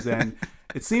movies, and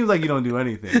it seems like you don't do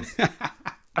anything.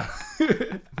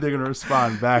 They're gonna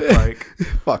respond back like,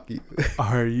 Fuck you.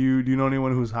 Do you know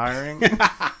anyone who's hiring?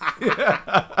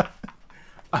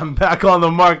 I'm back on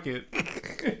the market.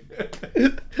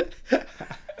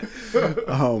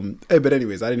 Hey, but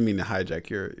anyways, I didn't mean to hijack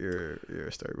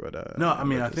your story, but No, I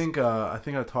mean, I think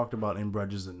I talked about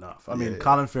Inbridge is enough. I mean,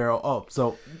 Colin Farrell. Oh,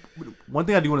 so one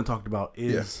thing I do want to talk about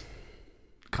is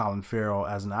Colin Farrell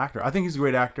as an actor. I think he's a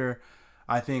great actor.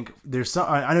 I think there's some.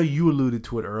 I know you alluded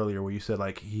to it earlier, where you said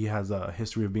like he has a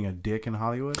history of being a dick in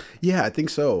Hollywood. Yeah, I think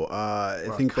so. I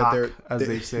think cock, that as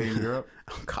they say in Europe,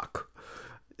 cock.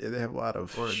 Yeah, they have a lot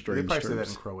of strange they probably terms. say that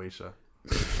in Croatia.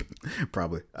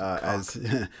 Probably as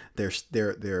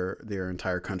their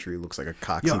entire country looks like a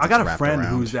cock. Yo, since I got it's a friend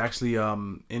around. who's actually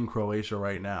in Croatia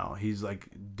right now. He's like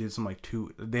did some like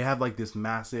they have like this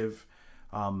massive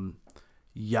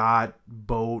yacht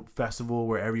boat festival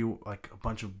where a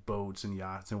bunch of boats and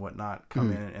yachts and whatnot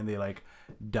come in and they like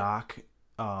dock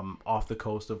off the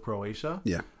coast of Croatia.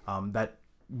 Yeah. That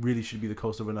really should be the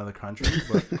coast of another country,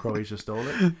 but Croatia stole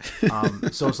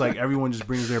it. So it's like everyone just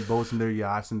brings their boats and their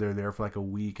yachts and they're there for like a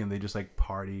week and they just like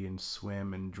party and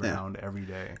swim and drown every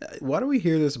day. Why do we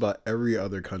hear this about every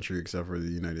other country except for the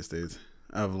United States?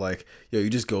 Of like, yo, you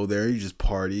just go there, you just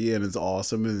party, and it's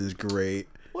awesome and it's great.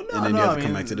 Well, and then you have to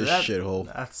come back to this shithole.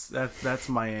 That's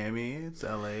Miami. It's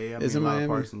LA. Is it a lot Miami? of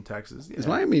parts in Texas. Yeah. Is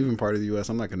Miami even part of the U.S.?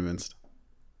 I'm not convinced.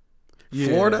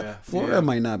 Yeah, Florida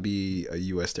might not be a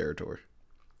U.S. territory.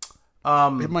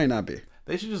 It might not be.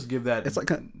 They should just give that. It's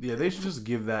like they should just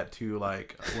give that to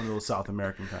like one of those South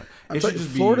American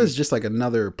countries. Florida's just like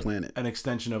another planet, an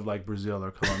extension of like Brazil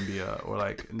or Colombia or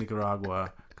like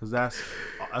Nicaragua, because that's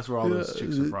where all those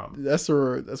chicks are from. That's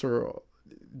where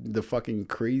the fucking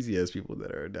crazy ass people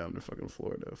that are down in fucking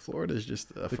Florida. Florida's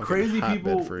just a the fucking crazy hotbed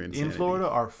people for in insanity. Florida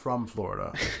are from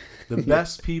Florida. The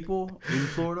best people in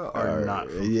Florida are not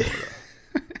from Florida.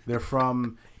 They're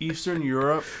from Eastern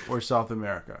Europe or South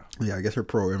America. Yeah, I guess they're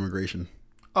pro-immigration.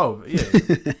 Oh, yeah.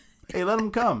 Hey, let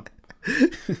them come.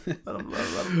 Let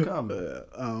them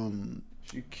come.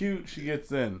 She cute. She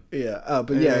gets in. Yeah, but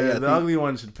the ugly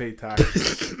one should pay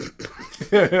taxes.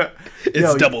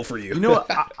 It's double for you. You know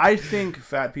what? I think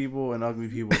fat people and ugly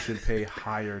people should pay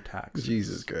higher taxes.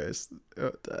 Jesus Christ.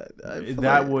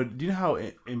 That would. Do you know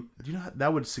how?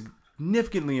 That would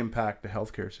significantly impact the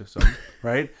healthcare system,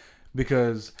 right?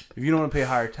 Because if you don't want to pay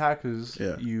higher taxes,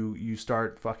 you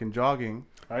start fucking jogging,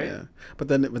 right? Yeah, but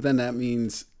then that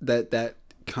means that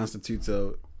constitutes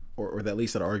or at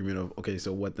least an argument of, okay,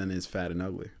 so what then is fat and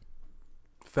ugly?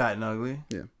 Fat and ugly.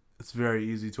 Yeah, it's very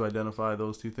easy to identify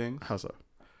those two things. How so?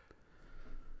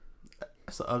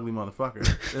 That's an ugly motherfucker.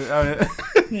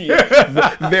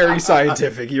 Yeah, very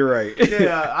scientific. You're right.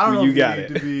 Yeah, I don't know. You if got you it.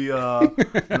 need to be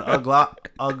an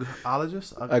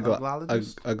uglologist.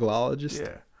 Uglologist.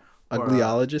 Yeah.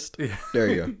 Uglyologist. Yeah. There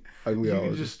you go. Uglyologist.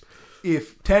 You just,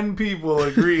 if 10 people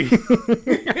agree.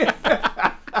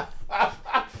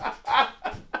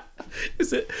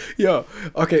 Is it? Yo.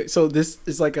 Okay. So this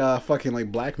is like a fucking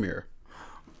like Black Mirror.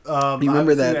 You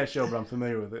remember that show, but I'm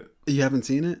familiar with it. You haven't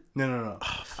seen it? No.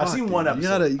 Oh, I've seen one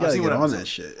episode. You gotta get on that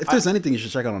shit. If there's anything you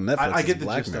should check out on Netflix, I get it's the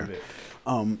Black gist Mirror.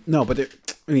 of it. No, but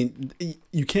I mean,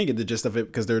 you can't get the gist of it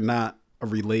because they're not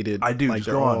related. I do. Like just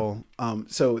they're go all. on.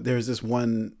 So there's this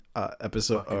one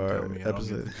episode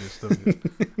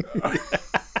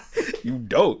You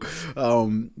don't.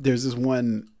 There's this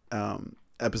one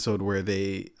episode where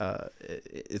they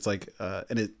it's like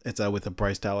and it's with a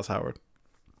Bryce Dallas Howard.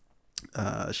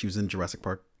 She was in Jurassic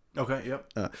Park. Okay.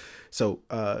 Yep. So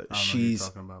I don't know what you're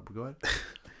talking about, but go ahead.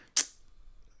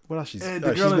 What else she's the she's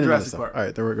girl been in other Jurassic stuff. Park. All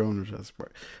right, then we're going to Jurassic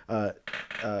Park.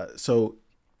 So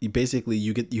you basically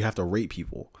you have to rate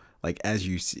people. Like as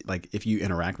you see, like if you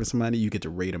interact with somebody, you get to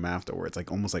rate them afterwards.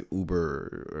 Like almost like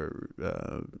Uber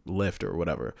or Lyft or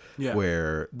whatever. Yeah.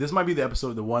 Where this might be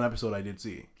the one episode I did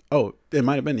see. Oh, it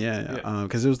might have been, yeah.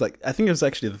 Because it was like, I think it was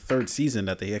actually the third season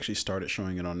that they actually started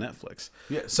showing it on Netflix.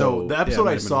 Yeah. So the episode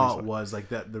I saw was like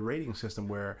the rating system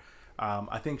where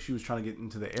I think she was trying to get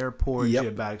into the airport. Yep. She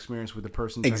had bad experience with the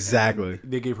person. Exactly.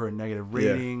 They gave her a negative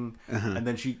rating, and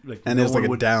then she like and there's like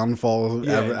a downfall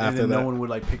after and then that. No one would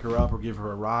like pick her up or give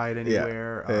her a ride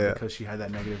anywhere because she had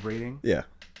that negative rating. Yeah.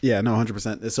 Yeah, no,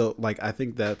 100%. So, like, I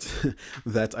think that's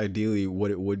ideally what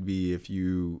it would be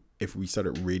if we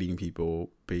started rating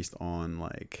people based on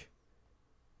like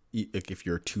if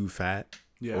you're too fat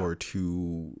or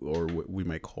what we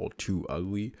might call too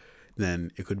ugly,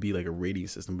 then it could be like a rating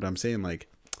system. But I'm saying like,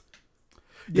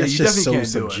 yeah, it's you just definitely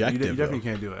so can't subjective. Do it. You definitely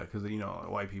can't do it because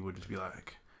white people would just be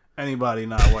like, Anybody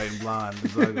not white and blonde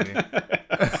is ugly.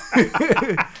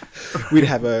 We'd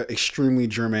have an extremely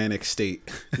Germanic state.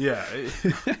 Yeah,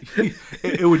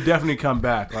 it would definitely come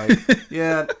back. Like,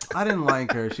 yeah, I didn't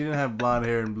like her. She didn't have blonde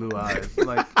hair and blue eyes.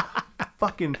 Like,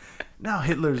 fucking, now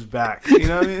Hitler's back. You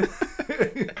know what I mean?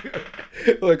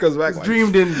 Well, it comes back. His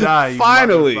dream didn't die. You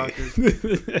Finally.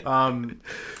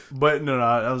 But no,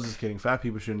 I was just kidding. Fat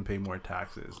people shouldn't pay more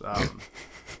taxes.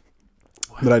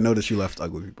 But I noticed you left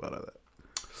ugly people out of that.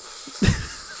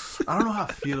 I don't know how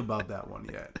I feel about that one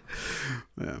yet.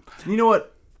 Yeah. You know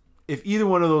what? If either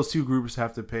one of those two groups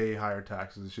have to pay higher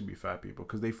taxes, it should be fat people,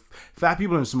 because fat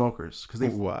people and smokers, because they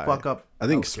fuck up. I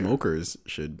think healthcare. Smokers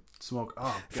should Smoke.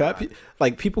 Oh,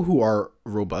 like people who are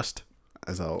robust,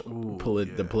 as I'll the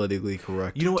yeah. politically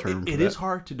correct. You know what? term It for is that.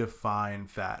 hard to define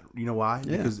fat. You know why?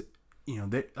 Yeah. Because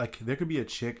there could be a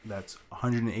chick that's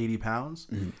 180 pounds,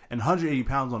 Mm-hmm. and 180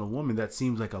 pounds on a woman, that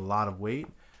seems like a lot of weight,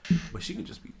 but she could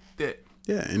just be thick.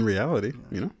 Yeah, in reality,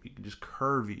 you know, You could just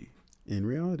curvy. in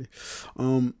reality,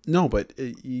 no, but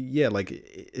yeah, like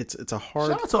it's a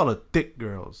hard. Shout out to all the thick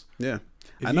girls. Yeah,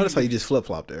 If I noticed how you just flip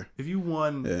flop there. If you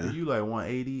if you like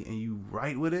 180 and you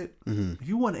right with it, if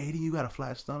you 180, you got a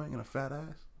flat stomach and a fat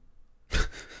ass.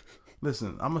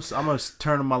 Listen, I'm gonna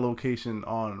turn my location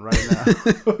on right now.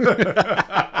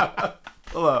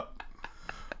 Pull up.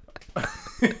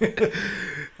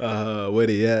 Where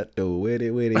they at though? Where they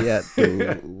at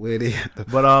though? Where they at though?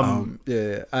 But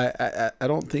yeah, I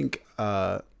don't think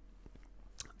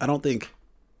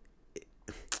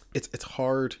it's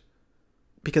hard,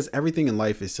 because everything in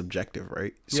life is subjective,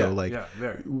 right? So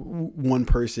very. One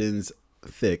person's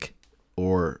thick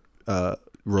or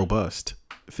robust,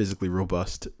 physically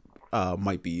robust,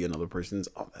 might be another person's,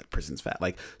 that person's fat.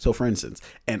 Like, so for instance,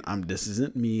 and this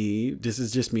isn't me, this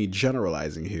is just me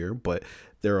generalizing here, but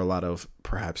there are a lot of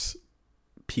perhaps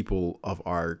people of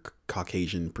our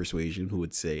Caucasian persuasion who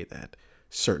would say that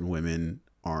certain women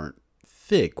aren't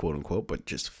thick, quote unquote, but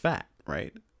just fat,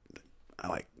 right? I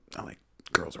like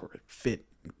girls who are fit,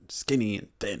 skinny, and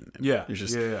thin. And Yeah. it's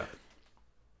just, Yeah.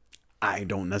 I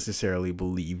don't necessarily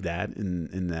believe that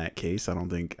in that case. I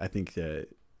think that,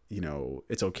 you know,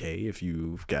 it's okay if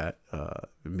you've got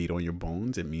meat on your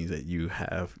bones. It means that you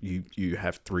have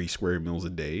 3 square meals a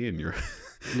day, and you're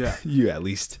you at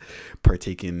least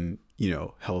partake in, you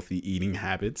know, healthy eating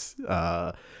habits.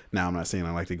 Now, I'm not saying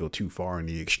I like to go too far in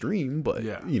the extreme, but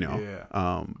you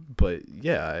know, but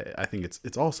yeah, I think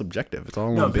it's all subjective. It's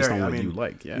all based on what you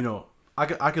like. Yeah, you know,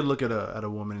 I could look at a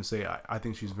woman and say I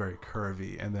think she's very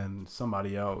curvy, and then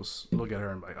somebody else look at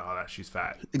her and be like, oh, she's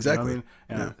fat. Exactly. You know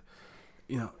what I mean? And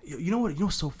you know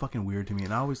what's so fucking weird to me,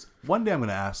 and one day I'm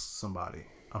gonna ask somebody.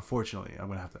 Unfortunately, I'm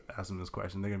gonna have to ask them this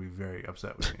question. They're gonna be very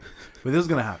upset with me, but this is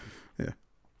gonna happen. Yeah.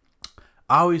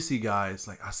 I always see guys,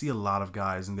 like, I see a lot of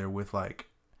guys, and they're with like,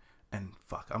 and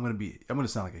fuck, I'm gonna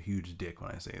sound like a huge dick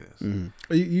when I say this.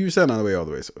 Mm-hmm. You sound all the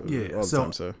way. So, yeah. all the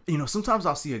time, so you know, sometimes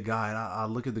I'll see a guy and I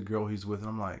look at the girl he's with, and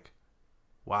I'm like,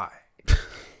 why? You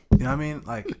know what I mean?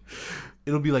 Like,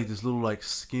 it'll be like this little like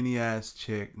skinny ass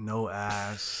chick, no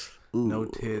ass, no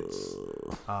tits,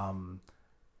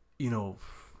 you know,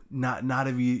 not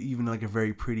even like a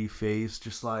very pretty face,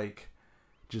 just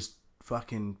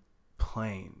fucking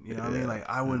plain. You know what I mean? Like,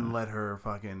 I wouldn't let her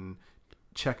fucking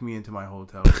check me into my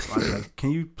hotel. Like,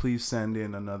 can you please send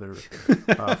in another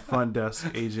front desk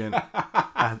agent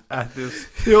at this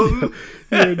Hilton?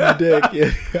 You're a dick.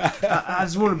 Yeah. I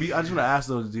just want to ask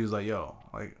those dudes, like, yo,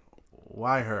 like,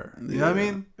 why her? You know what I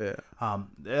mean? Yeah.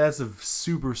 That's a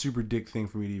super, super dick thing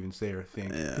for me to even say or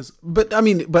think. Yeah. But I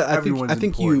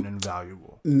think important and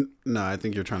valuable. No, I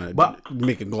think you're trying to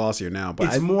make it glossier now. But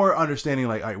it's more understanding,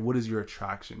 like, all right, what is your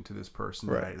attraction to this person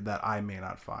that I may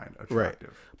not find attractive?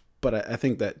 Right. But I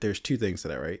think that there's 2 things to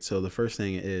that, right? So the first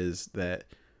thing is that,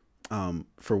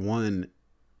 for one,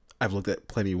 I've looked at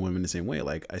plenty of women the same way.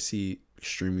 Like, I see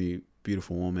extremely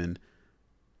beautiful woman,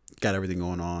 got everything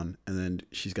going on, and then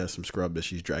she's got some scrub that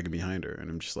she's dragging behind her, and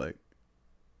I'm just like,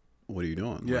 what are you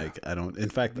doing? Yeah. Like, I don't. In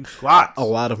fact, squats. A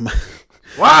lot of my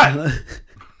what?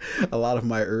 A lot of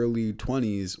my early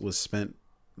 20s was spent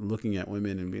looking at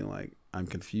women and being like, I'm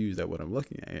confused at what I'm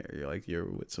looking at. You're like, you're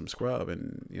with some scrub,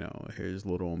 and, you know, here's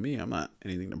little old me. I'm not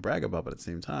anything to brag about, but at the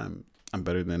same time, I'm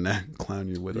better than that clown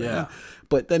you're with right now.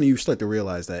 But then you start to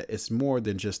realize that it's more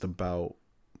than just about,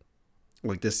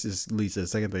 like, leads to the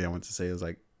second thing I want to say is,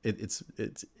 like, it's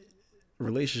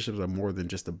relationships are more than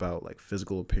just about, like,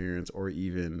 physical appearance or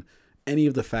even any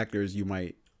of the factors you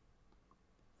might.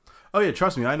 Oh yeah,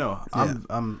 trust me, I know. Yeah.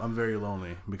 I'm very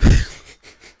lonely because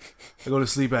I go to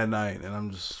sleep at night and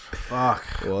I'm just fuck.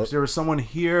 Well, if there was someone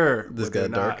here. This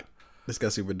got dark. This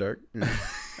got super dark. Yeah.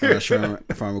 not sure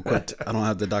if I'm equipped. I don't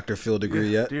have the Dr. Phil degree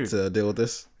yet to deal with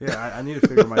this. Yeah, I need to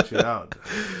figure my shit out.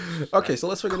 Okay, so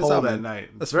let's figure this out, man. At night.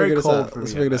 Let's figure this out.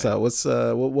 Let's figure this out. What's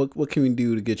what can we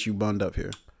do to get you bummed up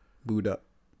here? Booed up?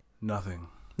 Nothing.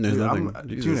 There's nothing.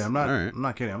 Tunde, I'm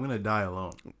not kidding. I'm gonna die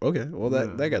alone. Okay, well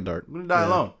that got dark. I'm gonna die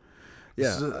alone.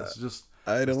 Yeah, it's just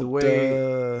I don't. The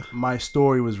way my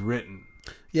story was written.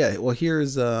 Yeah, well,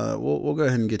 here's we'll go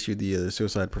ahead and get you the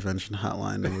suicide prevention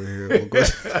hotline over here. We'll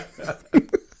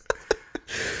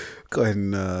go ahead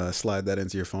and slide that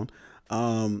into your phone.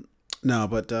 No,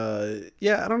 but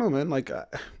yeah, I don't know, man. Like,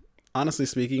 honestly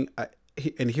speaking,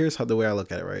 and here's how the way I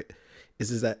look at it, right,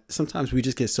 is that sometimes we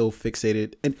just get so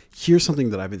fixated. And here's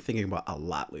something that I've been thinking about a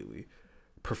lot lately: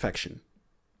 perfection.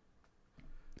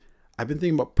 I've been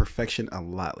thinking about perfection a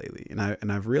lot lately,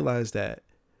 and I've realized that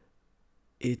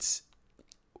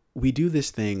we do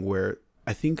this thing where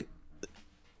I think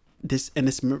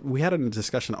we had a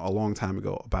discussion a long time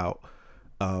ago about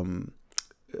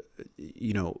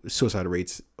suicide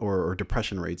rates or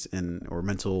depression rates or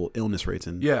mental illness rates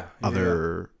in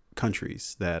other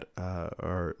countries that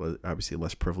are obviously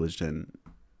less privileged than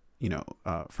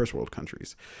first world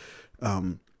countries.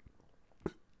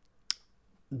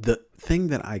 The thing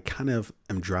that I kind of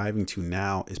am driving to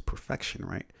now is perfection,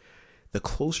 right? The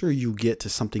closer you get to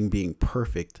something being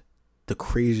perfect, the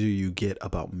crazier you get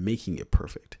about making it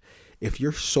perfect. If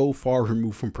you're so far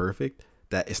removed from perfect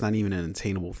that it's not even an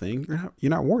attainable thing, you're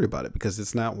not worried about it, because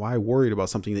it's not, why worried about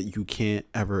something that you can't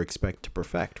ever expect to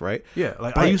perfect, right? Yeah,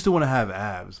 like I used to want to have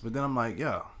abs, but then I'm like,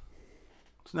 yo,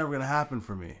 it's never going to happen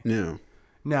for me. Yeah.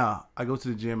 Now, I go to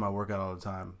the gym, I work out all the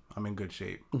time. I'm in good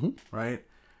shape, right?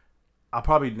 I'll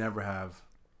probably never have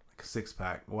like a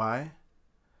six-pack. Why?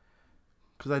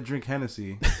 Because I drink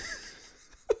Hennessy.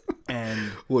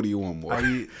 And what do you want more?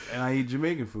 I eat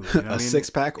Jamaican food. You know a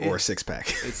six-pack or a six-pack?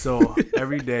 So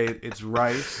every day it's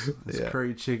rice, it's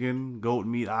curry chicken, goat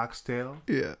meat, oxtail.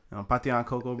 Yeah. Pate on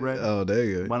cocoa bread. Oh, there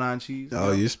you go. Banana cheese.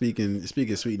 Oh, you're speaking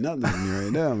sweet nothing to me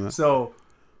right now, man. So,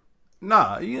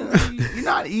 nah, you're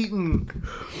not eating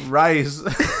rice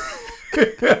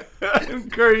and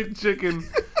curry chicken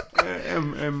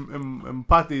and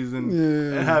patties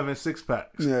and having six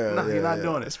packs. You're not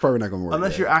doing it. It's probably not gonna work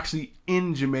unless you're actually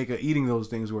in Jamaica eating those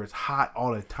things where it's hot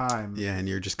all the time. Yeah, and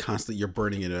you're just constantly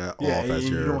burning it off. And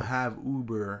you don't have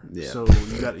Uber, so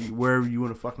you got wherever you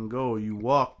want to fucking go, you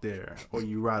walk there or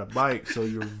you ride a bike. So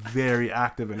you're very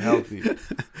active and healthy.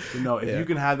 If you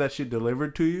can have that shit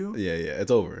delivered to you,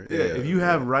 it's over. If you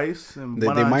have rice and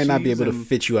they might not be able to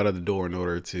fit you out of the door in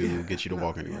order to get you to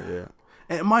walk anywhere. Yeah.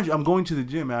 And mind you, I'm going to the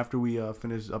gym after we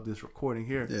finish up this recording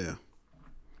here. Yeah.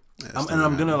 I'm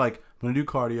gonna do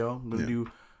cardio. I'm gonna do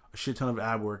a shit ton of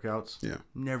ab workouts. Yeah.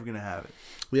 I'm never gonna have it.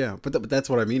 Yeah, but that's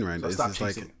what I mean, right? So stop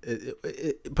chasing.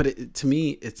 To me,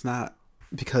 it's not,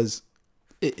 because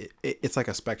it's like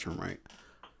a spectrum, right?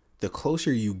 The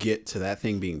closer you get to that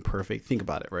thing being perfect, think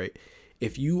about it, right?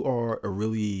 If you are a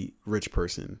really rich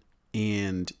person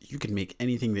and you can make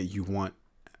anything that you want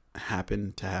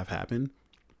happen,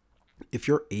 if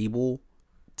you're able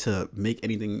to make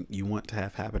anything you want to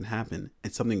have happen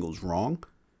and something goes wrong,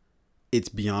 it's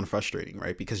beyond frustrating,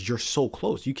 right? Because you're so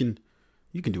close. You can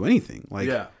do anything.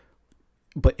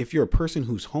 But if you're a person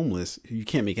who's homeless, who you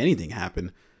can't make anything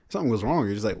happen, if something goes wrong,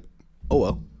 you're just like, oh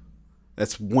well.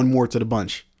 That's one more to the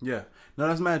bunch. Yeah. No,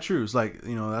 that's mad true. It's like,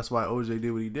 that's why OJ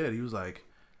did what he did. He was like,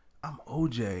 I'm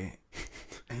OJ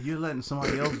and you're letting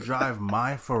somebody else drive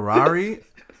my Ferrari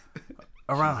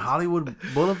around Hollywood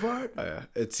Boulevard?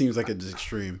 It seems like it's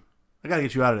extreme. I gotta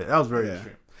get you out of it. That was very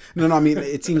extreme. No, I mean,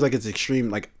 it seems like it's extreme.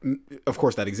 Like, of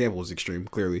course, that example is extreme,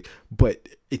 clearly. But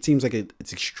it seems like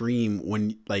it's extreme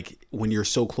when you're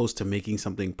so close to making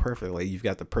something perfect. Like, you've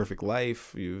got the perfect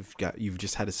life. You've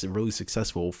just had a really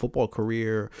successful football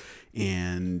career,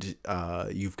 and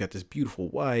you've got this beautiful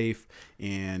wife,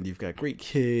 and you've got great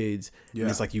kids. Yeah. And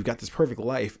it's like you've got this perfect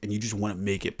life, and you just want to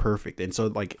make it perfect. And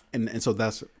so so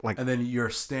that's like. And then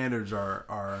your standards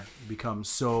are become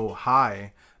so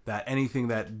high that anything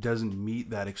that doesn't meet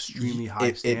that extremely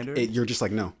high standard, you're just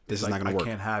like, no, this is not going to work.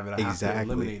 I can't have it. I have to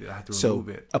eliminate it. I have to remove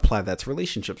it. Apply that to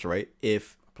relationships, right?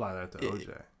 Apply that to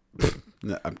OJ.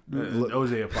 No,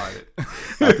 OJ applied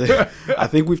it. I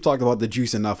think we've talked about the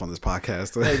juice enough on this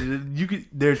podcast.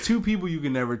 There are two people you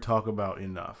can never talk about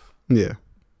enough. Yeah.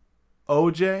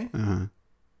 OJ,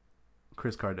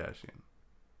 Kris Kardashian.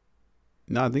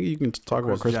 No, I think you can talk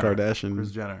about Kris Kardashian.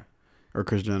 Kris Jenner. Or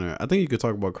Kris Jenner. I think you could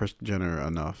talk about Kris Jenner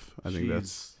enough. I think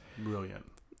that's brilliant.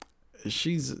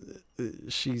 She's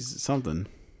something.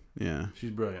 Yeah.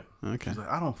 She's brilliant. Okay. She's like,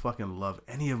 I don't fucking love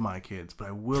any of my kids, but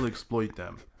I will exploit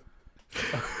them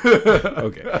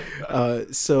Okay.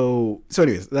 So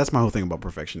anyways, that's my whole thing about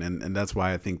perfection, and that's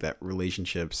why I think that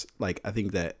relationships, like, I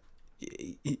think that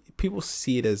people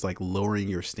see it as like lowering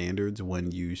your standards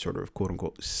when you sort of quote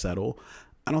unquote settle.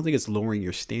 I don't think it's lowering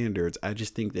your standards. I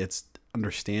just think that's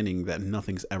understanding that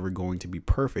nothing's ever going to be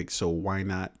perfect. So why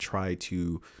not try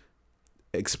to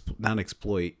not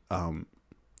exploit,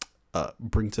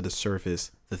 bring to the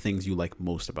surface the things you like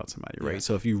most about somebody, right? Yeah.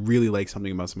 So if you really like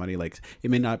something about somebody, like, it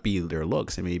may not be their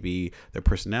looks, it may be their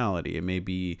personality, it may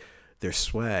be their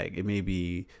swag, it may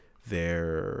be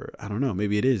their, I don't know,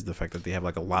 maybe it is the fact that they have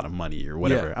like a lot of money or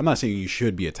whatever. Yeah. I'm not saying you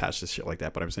should be attached to shit like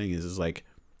that, but I'm saying is like,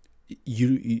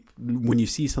 you when you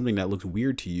see something that looks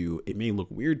weird to you, it may look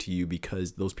weird to you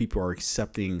because those people are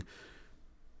accepting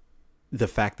the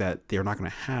fact that they're not going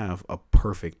to have a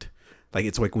perfect, like,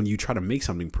 it's like when you try to make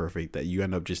something perfect that you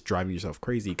end up just driving yourself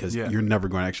crazy because you're never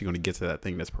going to get to that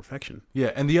thing that's perfection.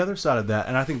 Yeah, and the other side of that,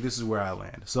 and I think this is where I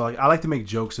land. So like, I like to make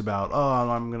jokes about, oh,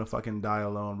 I'm going to fucking die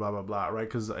alone, blah, blah, blah, right?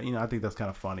 Because, I think that's kind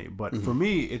of funny. But for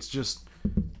me, it's just,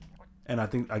 and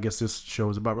I guess this show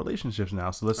is about relationships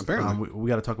now. So let's, we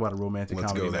got to talk about a romantic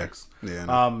comedy next.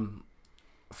 Yeah.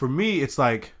 For me, it's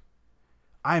like,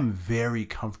 I'm very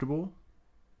comfortable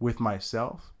with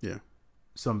myself. Yeah.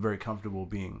 So I'm very comfortable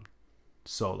being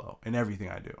solo in everything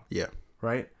I do. Yeah.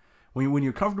 Right? When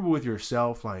you're comfortable with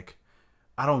yourself, like,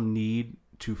 I don't need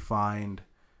to find,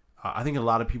 I think a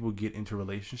lot of people get into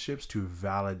relationships to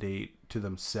validate to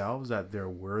themselves that they're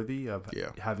worthy of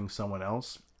having someone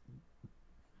else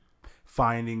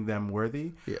finding them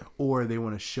worthy. Yeah. Or they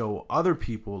want to show other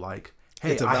people, like,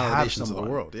 hey, it's a I have validation someone. To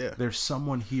the world. Yeah. There's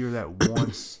someone here that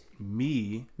wants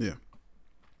me. Yeah.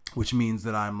 Which means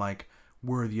that I'm like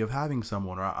worthy of having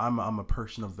someone, or I'm a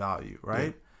person of value,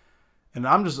 right? Yeah. And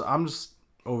I'm just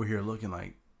over here looking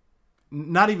like,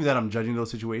 not even that I'm judging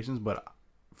those situations, but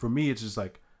for me it's just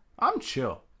like, I'm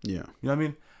chill. Yeah. You know what I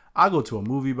mean? I go to a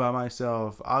movie by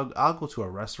myself. I'll go to a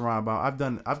restaurant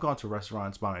I've gone to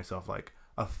restaurants by myself like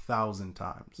 1,000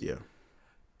 times. Yeah.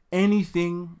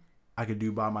 Anything I could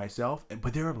do by myself,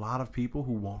 but there are a lot of people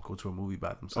who won't go to a movie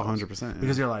by themselves. 100%,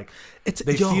 because they're like,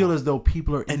 they feel as though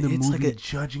people are in the movie like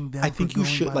judging them. I think you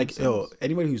should, like, themselves.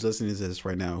 Anybody who's listening to this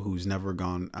right now who's never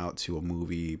gone out to a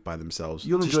movie by themselves,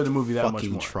 you'll enjoy the movie that much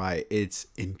more. Try it. It's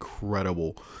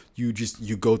incredible. You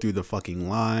go through the fucking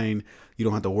line. You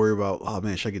don't have to worry about, oh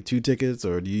man, should I get 2 tickets,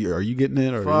 or are you getting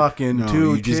it, or fucking no,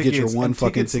 2 you just tickets, get your one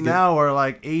fucking ticket. Now are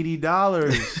like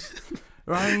 $80.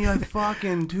 Right, you like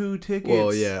fucking 2 tickets.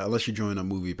 Well, yeah, unless you join a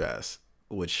Movie Pass,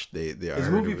 which they are. Is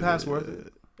Movie Pass worth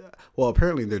it? Well,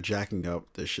 apparently they're jacking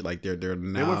up the shit. Like they're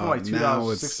now. They went from like $2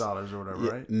 to $6 or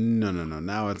whatever, right? No.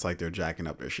 Now it's like they're jacking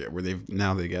up their shit. Where they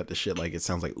got the shit, like, it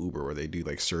sounds like Uber, where they do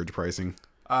like surge pricing.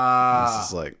 It's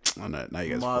just like, oh, no, now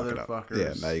you guys are fucking up.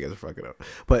 Yeah, now you guys are fucking up.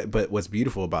 But what's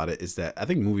beautiful about it is that I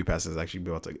think Movie Pass is actually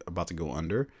about to go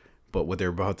under. But what they're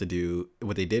about to do,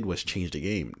 what they did was change the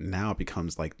game. Now it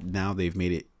becomes like, now they've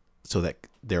made it so that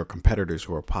there are competitors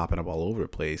who are popping up all over the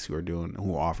place, who are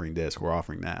offering this, who are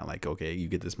offering that. Like, okay, you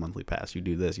get this monthly pass, you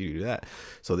do this, you do that.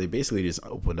 So they basically just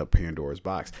opened up Pandora's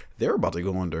box. They're about to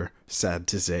go under, sad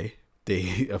to say.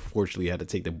 They unfortunately had to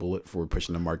take the bullet for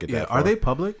pushing the market that far. Are they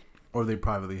public or are they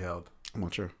privately held? I'm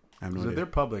not sure. I have no idea. If they're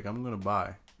public, I'm going to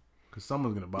buy, because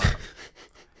someone's going to buy them.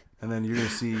 And then you're gonna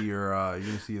see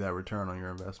that return on your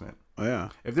investment. Oh yeah.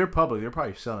 If they're public, they're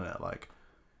probably selling at like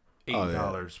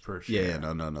 $8 per share.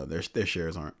 Yeah, no. Their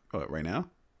shares aren't right now.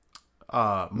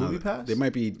 Movie Pass? They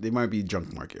might be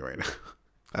junk market right now.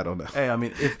 I don't know. Hey, I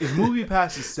mean, if Movie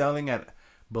Pass is selling at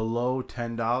below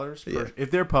 $10 if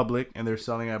they're public and they're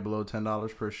selling at below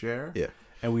 $10 per share, yeah,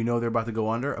 and we know they're about to go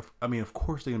under, I mean, of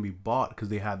course they're gonna be bought because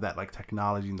they have that like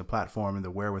technology and the platform and the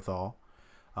wherewithal.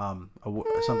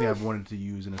 Something I've wanted to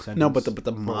use in a sentence. No, but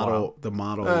the model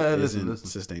isn't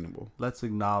sustainable. Let's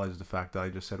acknowledge the fact that I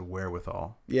just said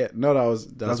wherewithal. Yeah, no, that was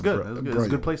good. That was a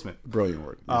good placement. Brilliant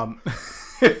word.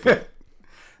 Yeah.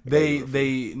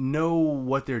 They know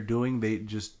what they're doing. They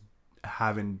just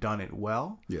haven't done it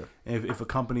well. Yeah. If a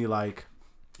company like,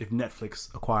 if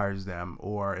Netflix acquires them,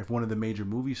 or if one of the major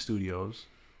movie studios,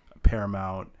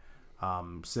 Paramount,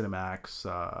 Cinemax,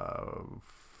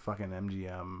 fucking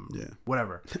MGM,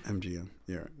 whatever. MGM,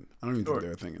 yeah. I don't even think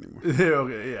they're a thing anymore.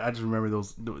 Okay, yeah, I just remember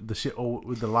the shit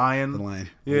with the lion. The lion.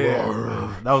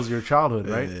 Yeah, that was your childhood,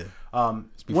 right? Yeah.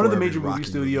 One of the major movie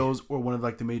studios or one of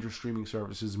like the major streaming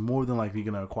services more than likely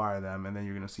going to acquire them, and then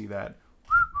you're going to see that.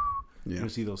 You're going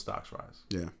to see those stocks rise.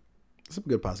 Yeah, it's a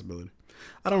good possibility.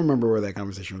 I don't remember where that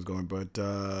conversation was going, but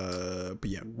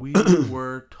yeah, we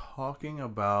were talking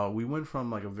about. We went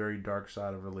from like a very dark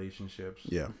side of relationships.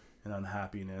 Yeah. And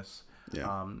unhappiness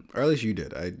Yeah. Or at least you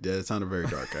did. It sounded very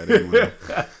dark. I didn't want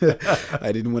to.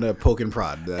 I didn't want to poke and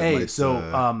prod.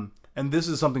 And this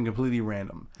is something completely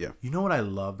random. Yeah. You know what I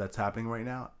love that's happening right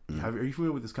now? Are you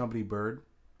familiar with this company, Bird?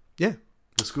 Yeah.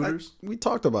 The scooters? We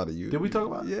talked about it. Did we talk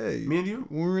about it? Yeah. Me and you?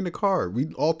 When we were in the car.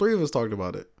 All three of us talked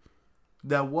about it.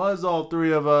 That was all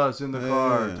three of us in the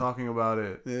car talking about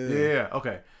it. Yeah.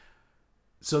 Okay.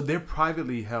 So they're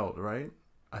privately held, right?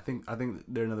 I think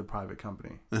they're another private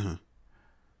company. Uh-huh.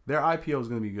 Their IPO is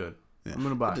going to be good. Yeah. I'm going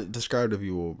to buy it. Describe to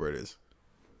you what Bird is.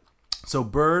 So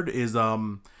Bird is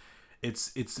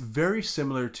it's very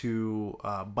similar to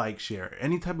bike share.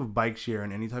 Any type of bike share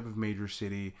in any type of major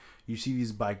city, you see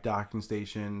these bike docking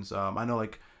stations. I know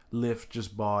like Lyft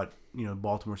just bought,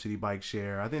 Baltimore City Bike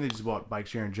Share. I think they just bought bike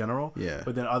share in general. Yeah.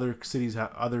 But then other cities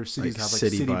have like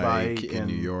City Bike in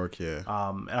New York. Yeah.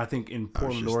 And I think in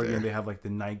Portland, Oregon, they have like the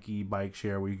Nike Bike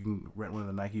Share where you can rent one of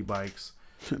the Nike bikes.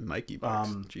 Nike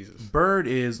bikes. Jesus. Bird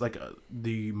is like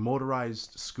the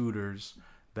motorized scooters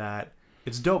that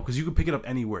it's dope because you can pick it up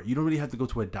anywhere. You don't really have to go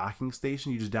to a docking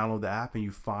station. You just download the app and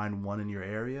you find one in your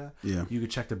area. Yeah. You can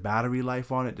check the battery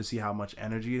life on it to see how much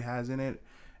energy it has in it,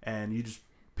 and you just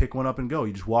pick one up and go.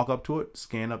 You just walk up to it,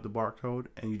 scan up the barcode,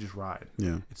 and you just ride.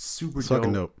 Yeah. It's super dope.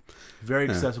 Fucking dope. Very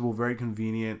accessible, very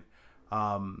convenient.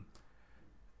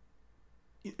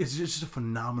 It's just a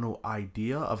phenomenal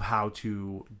idea of how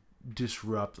to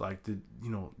disrupt like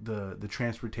the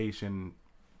transportation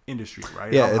industry,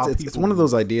 right? Yeah, it's one of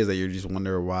those ideas that you just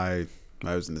wonder why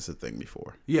wasn't this a thing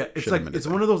before? Yeah, it's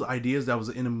one of those ideas that was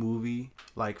in a movie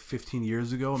like 15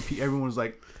 years ago, and everyone was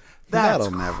like, "That's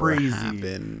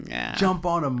crazy! Yeah. Jump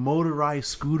on a motorized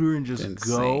scooter and just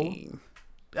go."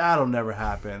 That'll never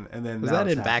happen. And then was that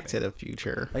in Back to the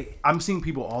Future? Like I'm seeing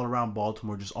people all around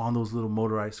Baltimore just on those little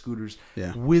motorized scooters,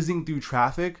 whizzing through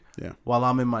traffic, while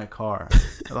I'm in my car,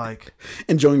 like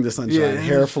enjoying the sunshine,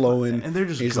 hair flowing, and they're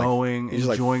just going,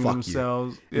 enjoying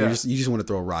themselves. You just want to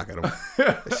throw a rock at them.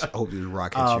 I hope there's a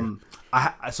rock at you.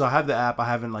 So I have the app. I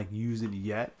haven't like used it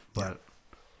yet, but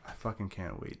I fucking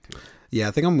can't wait to. Yeah,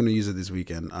 I think I'm going to use it this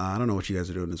weekend. I don't know what you guys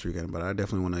are doing this weekend, but I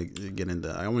definitely want to get into.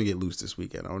 I want to get loose this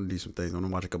weekend. I want to do some things. I want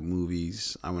to watch a couple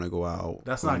movies. I want to go out.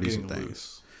 That's not getting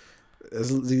loose. That's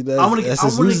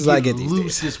as loose as I get these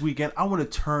days. This weekend, I want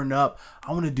to turn up.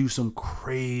 I want to do some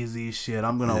crazy shit.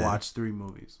 I'm going to watch 3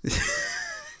 movies.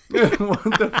 What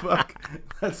the fuck?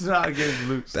 That's not getting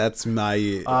loose. That's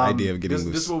my idea of getting loose.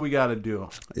 This is what we got to do.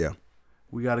 Yeah.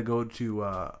 We got to go to,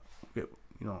 we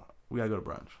got to go to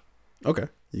brunch. Okay.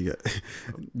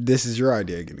 This is your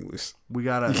idea of getting loose. We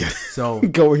got to, so.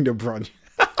 Going to brunch.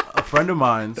 A friend of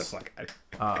mine's,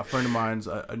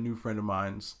 a new friend of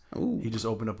mine's, he just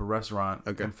opened up a restaurant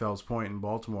in Fells Point in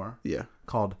Baltimore. Yeah.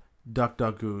 Called Duck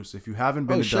Duck Goose. If you haven't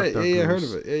been to Duck Duck Goose, I heard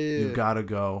of it. You've got to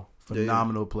go.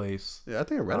 Phenomenal place. Yeah, I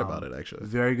think I read about it actually.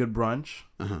 Very good brunch.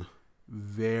 Uh-huh.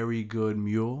 Very good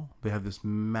mule. They have this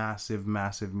massive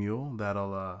mule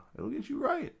that'll it'll get you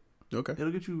right. Okay.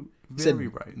 It'll get you very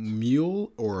right.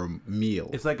 Mule or a meal?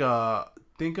 It's like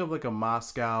think of like a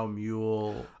Moscow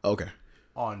mule. Okay.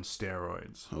 On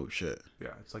steroids. Oh shit.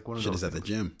 Yeah, it's like one of those. Shit is things. At the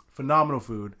gym. Phenomenal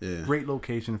food. Yeah. Great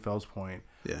location, Fells Point.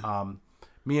 Yeah.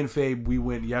 Me and Fabe, we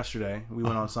went yesterday. We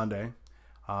went on Sunday.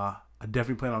 I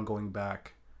definitely plan on going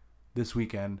back this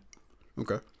weekend.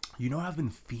 Okay. You know what I've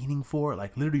been fiending for?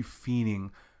 Like literally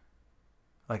fiending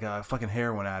like a fucking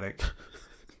heroin addict.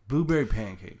 Blueberry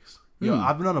pancakes. Yo,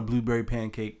 I've been on a blueberry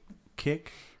pancake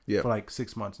kick for like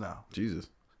 6 months now. Jesus.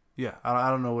 Yeah, I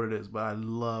don't know what it is, but I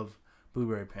love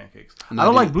blueberry pancakes. I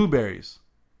don't like blueberries.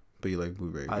 But you like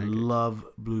blueberry pancakes. I love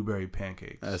blueberry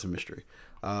pancakes. That's a mystery.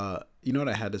 You know what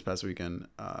I had this past weekend?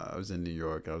 I was in New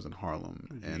York. I was in Harlem.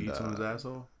 Did you eat someone's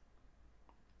asshole?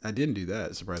 I didn't do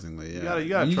that, surpringly. Yeah. You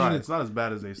gotta try it. It's not as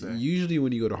bad as they say. Usually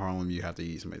when you go to Harlem, you have to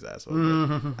eat somebody's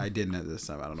asshole. I didn't at this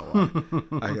time. I don't know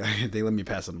why. They let me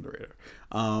pass under the radar.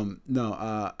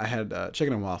 I had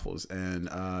chicken and waffles, and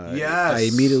I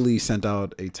immediately sent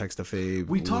out a text to Fabe.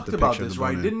 We talked about this,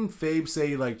 right? Didn't Fabe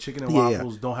say like chicken and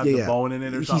waffles don't have the bone in it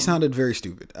or something? He sounded very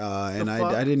stupid, and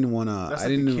I didn't want to. That's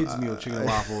like the kids' meal chicken and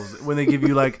waffles when they give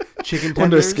you like chicken tenders. When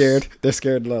they're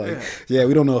scared. Like,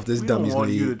 we don't know if this dummy's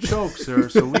gonna eat. We don't want you to choke, sir.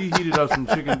 So we heated up some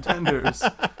chicken tenders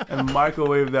and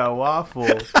microwaved that waffle.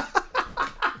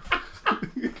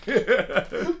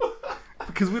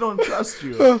 Because we don't trust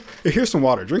you. Here's some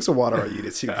water. Drink some water. Or eat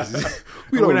it too.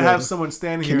 We're gonna have someone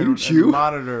standing here and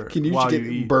monitor while you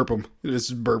eat. Burp them.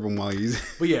 Just burp them while you eat.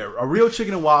 But yeah, a real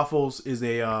chicken and waffles is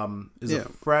a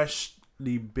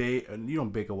freshly baked. You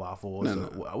don't bake a waffle. No.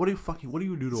 What do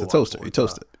you do to a waffle? Toaster. You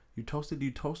toast it.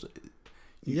 You toast it.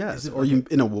 Yes, or you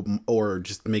or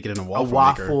just make it in a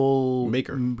waffle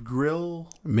maker. Grill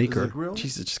maker. Is it a grill?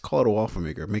 Jesus, just call it a waffle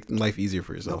maker. Make life easier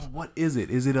for yourself. No, what is it?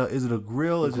 Is it a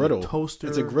grill? Is griddle. it a toaster?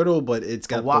 It's a griddle, but it's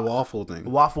got the waffle thing.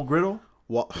 Waffle griddle?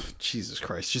 Jesus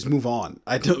Christ! Just move on.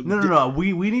 I don't. No.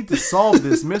 We need to solve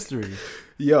this mystery.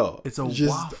 Yo, it's a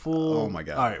waffle. Oh my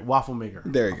god! All right, waffle maker.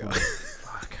 There you go.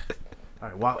 Fuck. All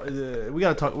right, we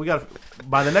gotta talk. We gotta.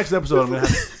 By the next episode, I'm gonna have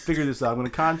to figure this out. I'm gonna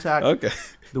contact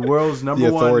the world's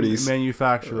number one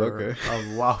manufacturer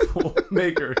of waffle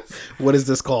makers. What is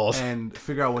this called? And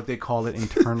figure out what they call it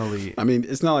internally. I mean,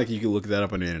 it's not like you can look that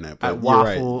up on the internet. But at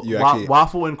Waffle, you're right.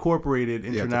 Waffle Incorporated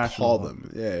International. You have to call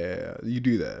them. Yeah. You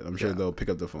do that. I'm sure they'll pick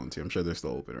up the phone too. I'm sure they're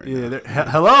still open right now.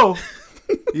 Hello.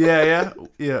 Yeah.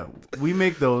 We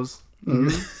make those. Mm-hmm.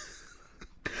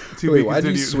 Wait, why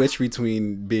did you switch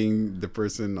between being the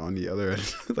person on the other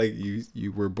end? Like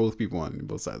you were both people on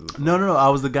both sides of the phone. No. I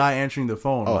was the guy answering the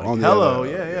phone. Oh, like, on the hello. other,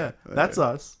 Yeah. That's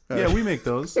us. Yeah, we make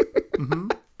those. Mm-hmm.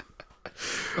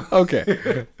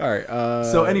 Okay. All right.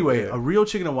 So anyway, a real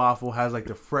chicken and waffle has like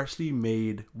the freshly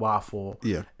made waffle.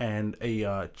 Yeah. And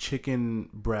a chicken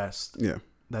breast. Yeah.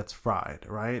 That's fried,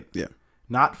 right? Yeah.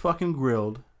 Not fucking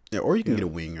grilled. Yeah, or you can get a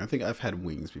wing. I think I've had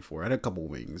wings before. I had a couple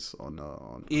wings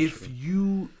on. If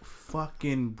you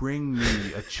fucking bring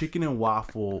me a chicken and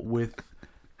waffle with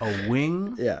a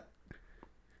wing,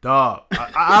 dog,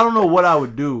 I don't know what I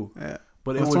would do. Yeah.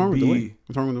 But it would be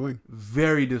what's wrong with the wing?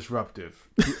 Very disruptive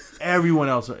to everyone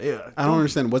else. I don't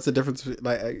understand what's the difference.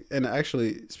 Like, and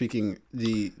actually speaking,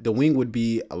 the wing would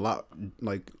be a lot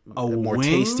like more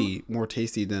tasty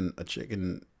than a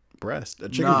chicken breast. A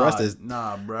chicken breast is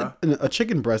bruh. A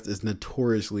chicken breast is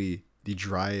notoriously the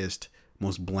driest,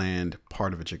 most bland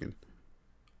part of a chicken.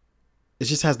 It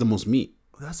just has the most meat.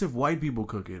 That's if white people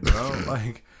cook it, bro.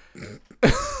 Like,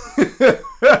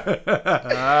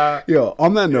 yo.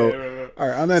 On that note, all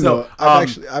right. On that note,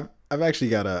 I've actually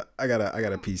got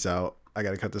a piece out. I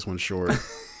gotta cut this one short.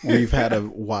 We've had a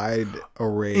wide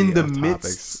array of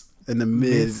topics. In the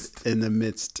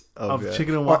midst of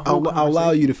chicken and waffle. I'll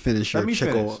allow you to finish your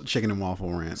chicken and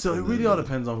waffle rant. So it really all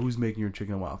depends on who's making your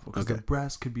chicken and waffle. Because the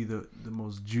breast could be the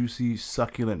most juicy,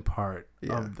 succulent part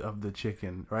of the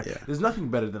chicken, right? Yeah. There's nothing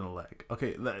better than a leg.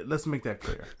 Okay, let's make that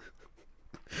clear.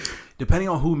 Depending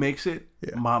on who makes it,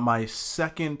 my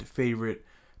second favorite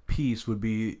piece would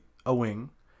be a wing.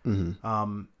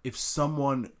 Mm-hmm. If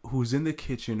someone who's in the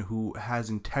kitchen who has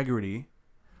integrity,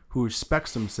 who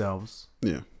respects themselves,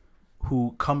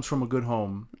 who comes from a good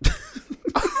home,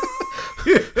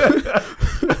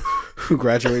 who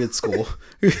graduated school.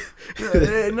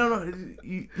 No.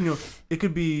 You know, it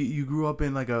could be you grew up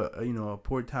in like a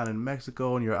port town in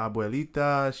Mexico, and your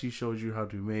abuelita, she showed you how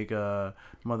to make a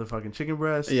motherfucking chicken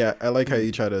breast. Yeah, I like how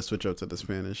you try to switch up to the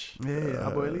Spanish. Yeah,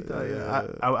 abuelita.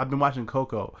 Yeah, I've been watching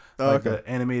Coco, the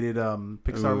animated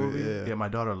Pixar movie. Yeah, my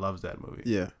daughter loves that movie.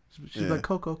 Yeah. She's like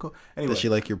Coco. Anyway, does she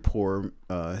like your poor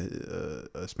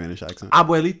Spanish accent?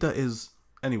 Abuelita is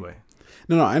anyway.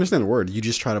 No, I understand the word. You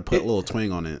just try to put a little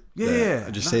twang on it. Yeah.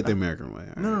 Just say it the American way.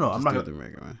 No. I'm not going to the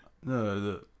American way. No,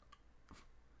 the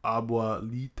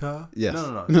abuelita. Yes.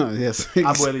 No. Yes.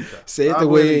 Abuelita. Say it the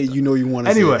way you know you want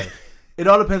to say it. Anyway, it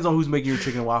all depends on who's making your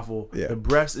chicken and waffle. Yeah. The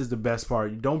breast is the best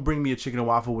part. You don't bring me a chicken and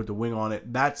waffle with the wing on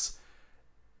it. That's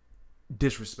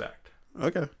disrespect.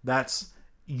 Okay.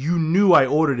 You knew I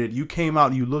ordered it. You came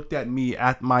out and you looked at me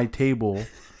at my table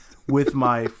with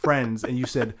my friends and you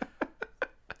said,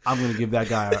 I'm going to give that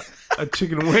guy a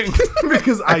chicken wing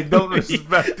because I don't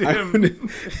respect him.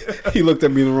 He looked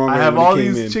at me the wrong way. I have all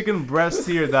these chicken breasts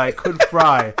here that I could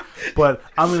fry, but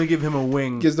I'm going to give him a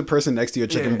wing. Gives the person next to you a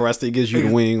chicken breast, he gives you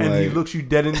the wing. And he looks you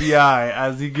dead in the eye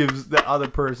as he gives the other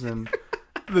person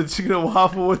the chicken and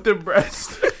waffle with the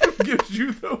breast. Gives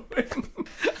you the wing.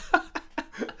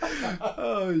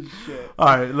 Oh shit! All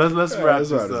right, let's wrap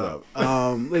this up.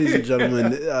 Ladies and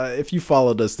gentlemen, if you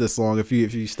followed us this long, if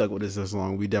you stuck with us this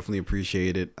long, we definitely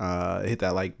appreciate it. Hit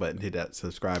that like button, hit that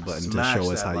subscribe button to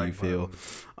show us how you feel.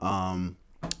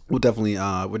 We're definitely,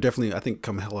 I think,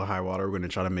 come hell or high water, we're gonna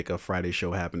try to make a Friday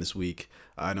show happen this week.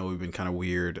 I know we've been kind of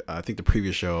weird. I think the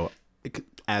previous show,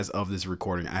 as of this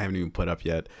recording, I haven't even put up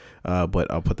yet, but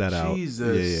I'll put that out.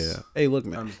 Jesus. Yeah. Hey, look,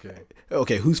 man. I'm just kidding.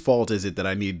 Okay, whose fault is it that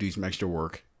I need to do some extra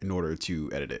work in order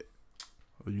to edit it?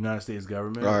 The United States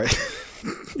government. All right.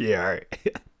 Yeah.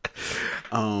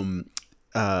 All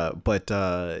right. But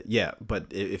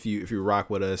if you rock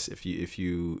with us, if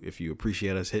you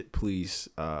appreciate us, please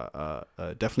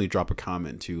definitely drop a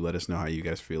comment to let us know how you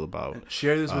guys feel about.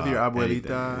 Share this with your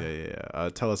abuelita. Yeah.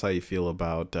 Tell us how you feel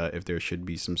about if there should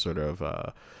be some sort of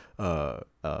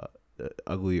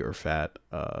ugly or fat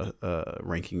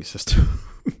ranking system.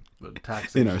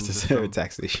 taxation.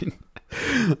 Taxation.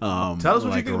 Tell us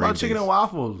what you think about chicken and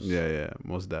waffles. Yeah,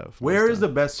 most definitely. Where is the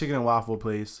best chicken and waffle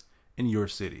place in your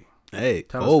city? Hey,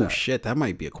 shit, that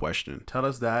might be a question. Tell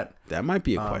us that. That might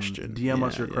be a question. DM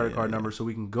us your credit card number so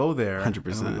we can go there. 100%. And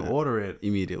we can order it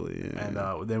immediately. And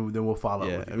then we'll follow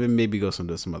up with you. I mean, maybe go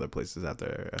to some other places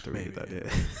after we get that. Yeah.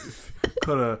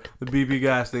 Go to the BP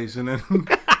gas station and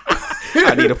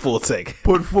I need a full tank.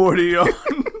 Put 40 on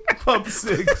pump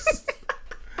 6.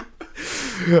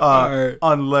 Right.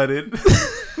 Unleaded.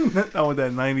 I want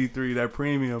that 93, that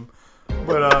premium.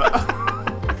 But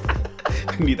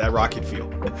I need that rocket fuel.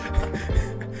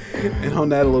 And on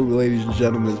that, ladies and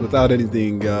gentlemen, without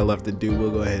anything left to do,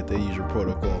 we'll go ahead to use your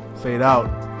protocol. Fade out.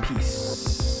 Peace.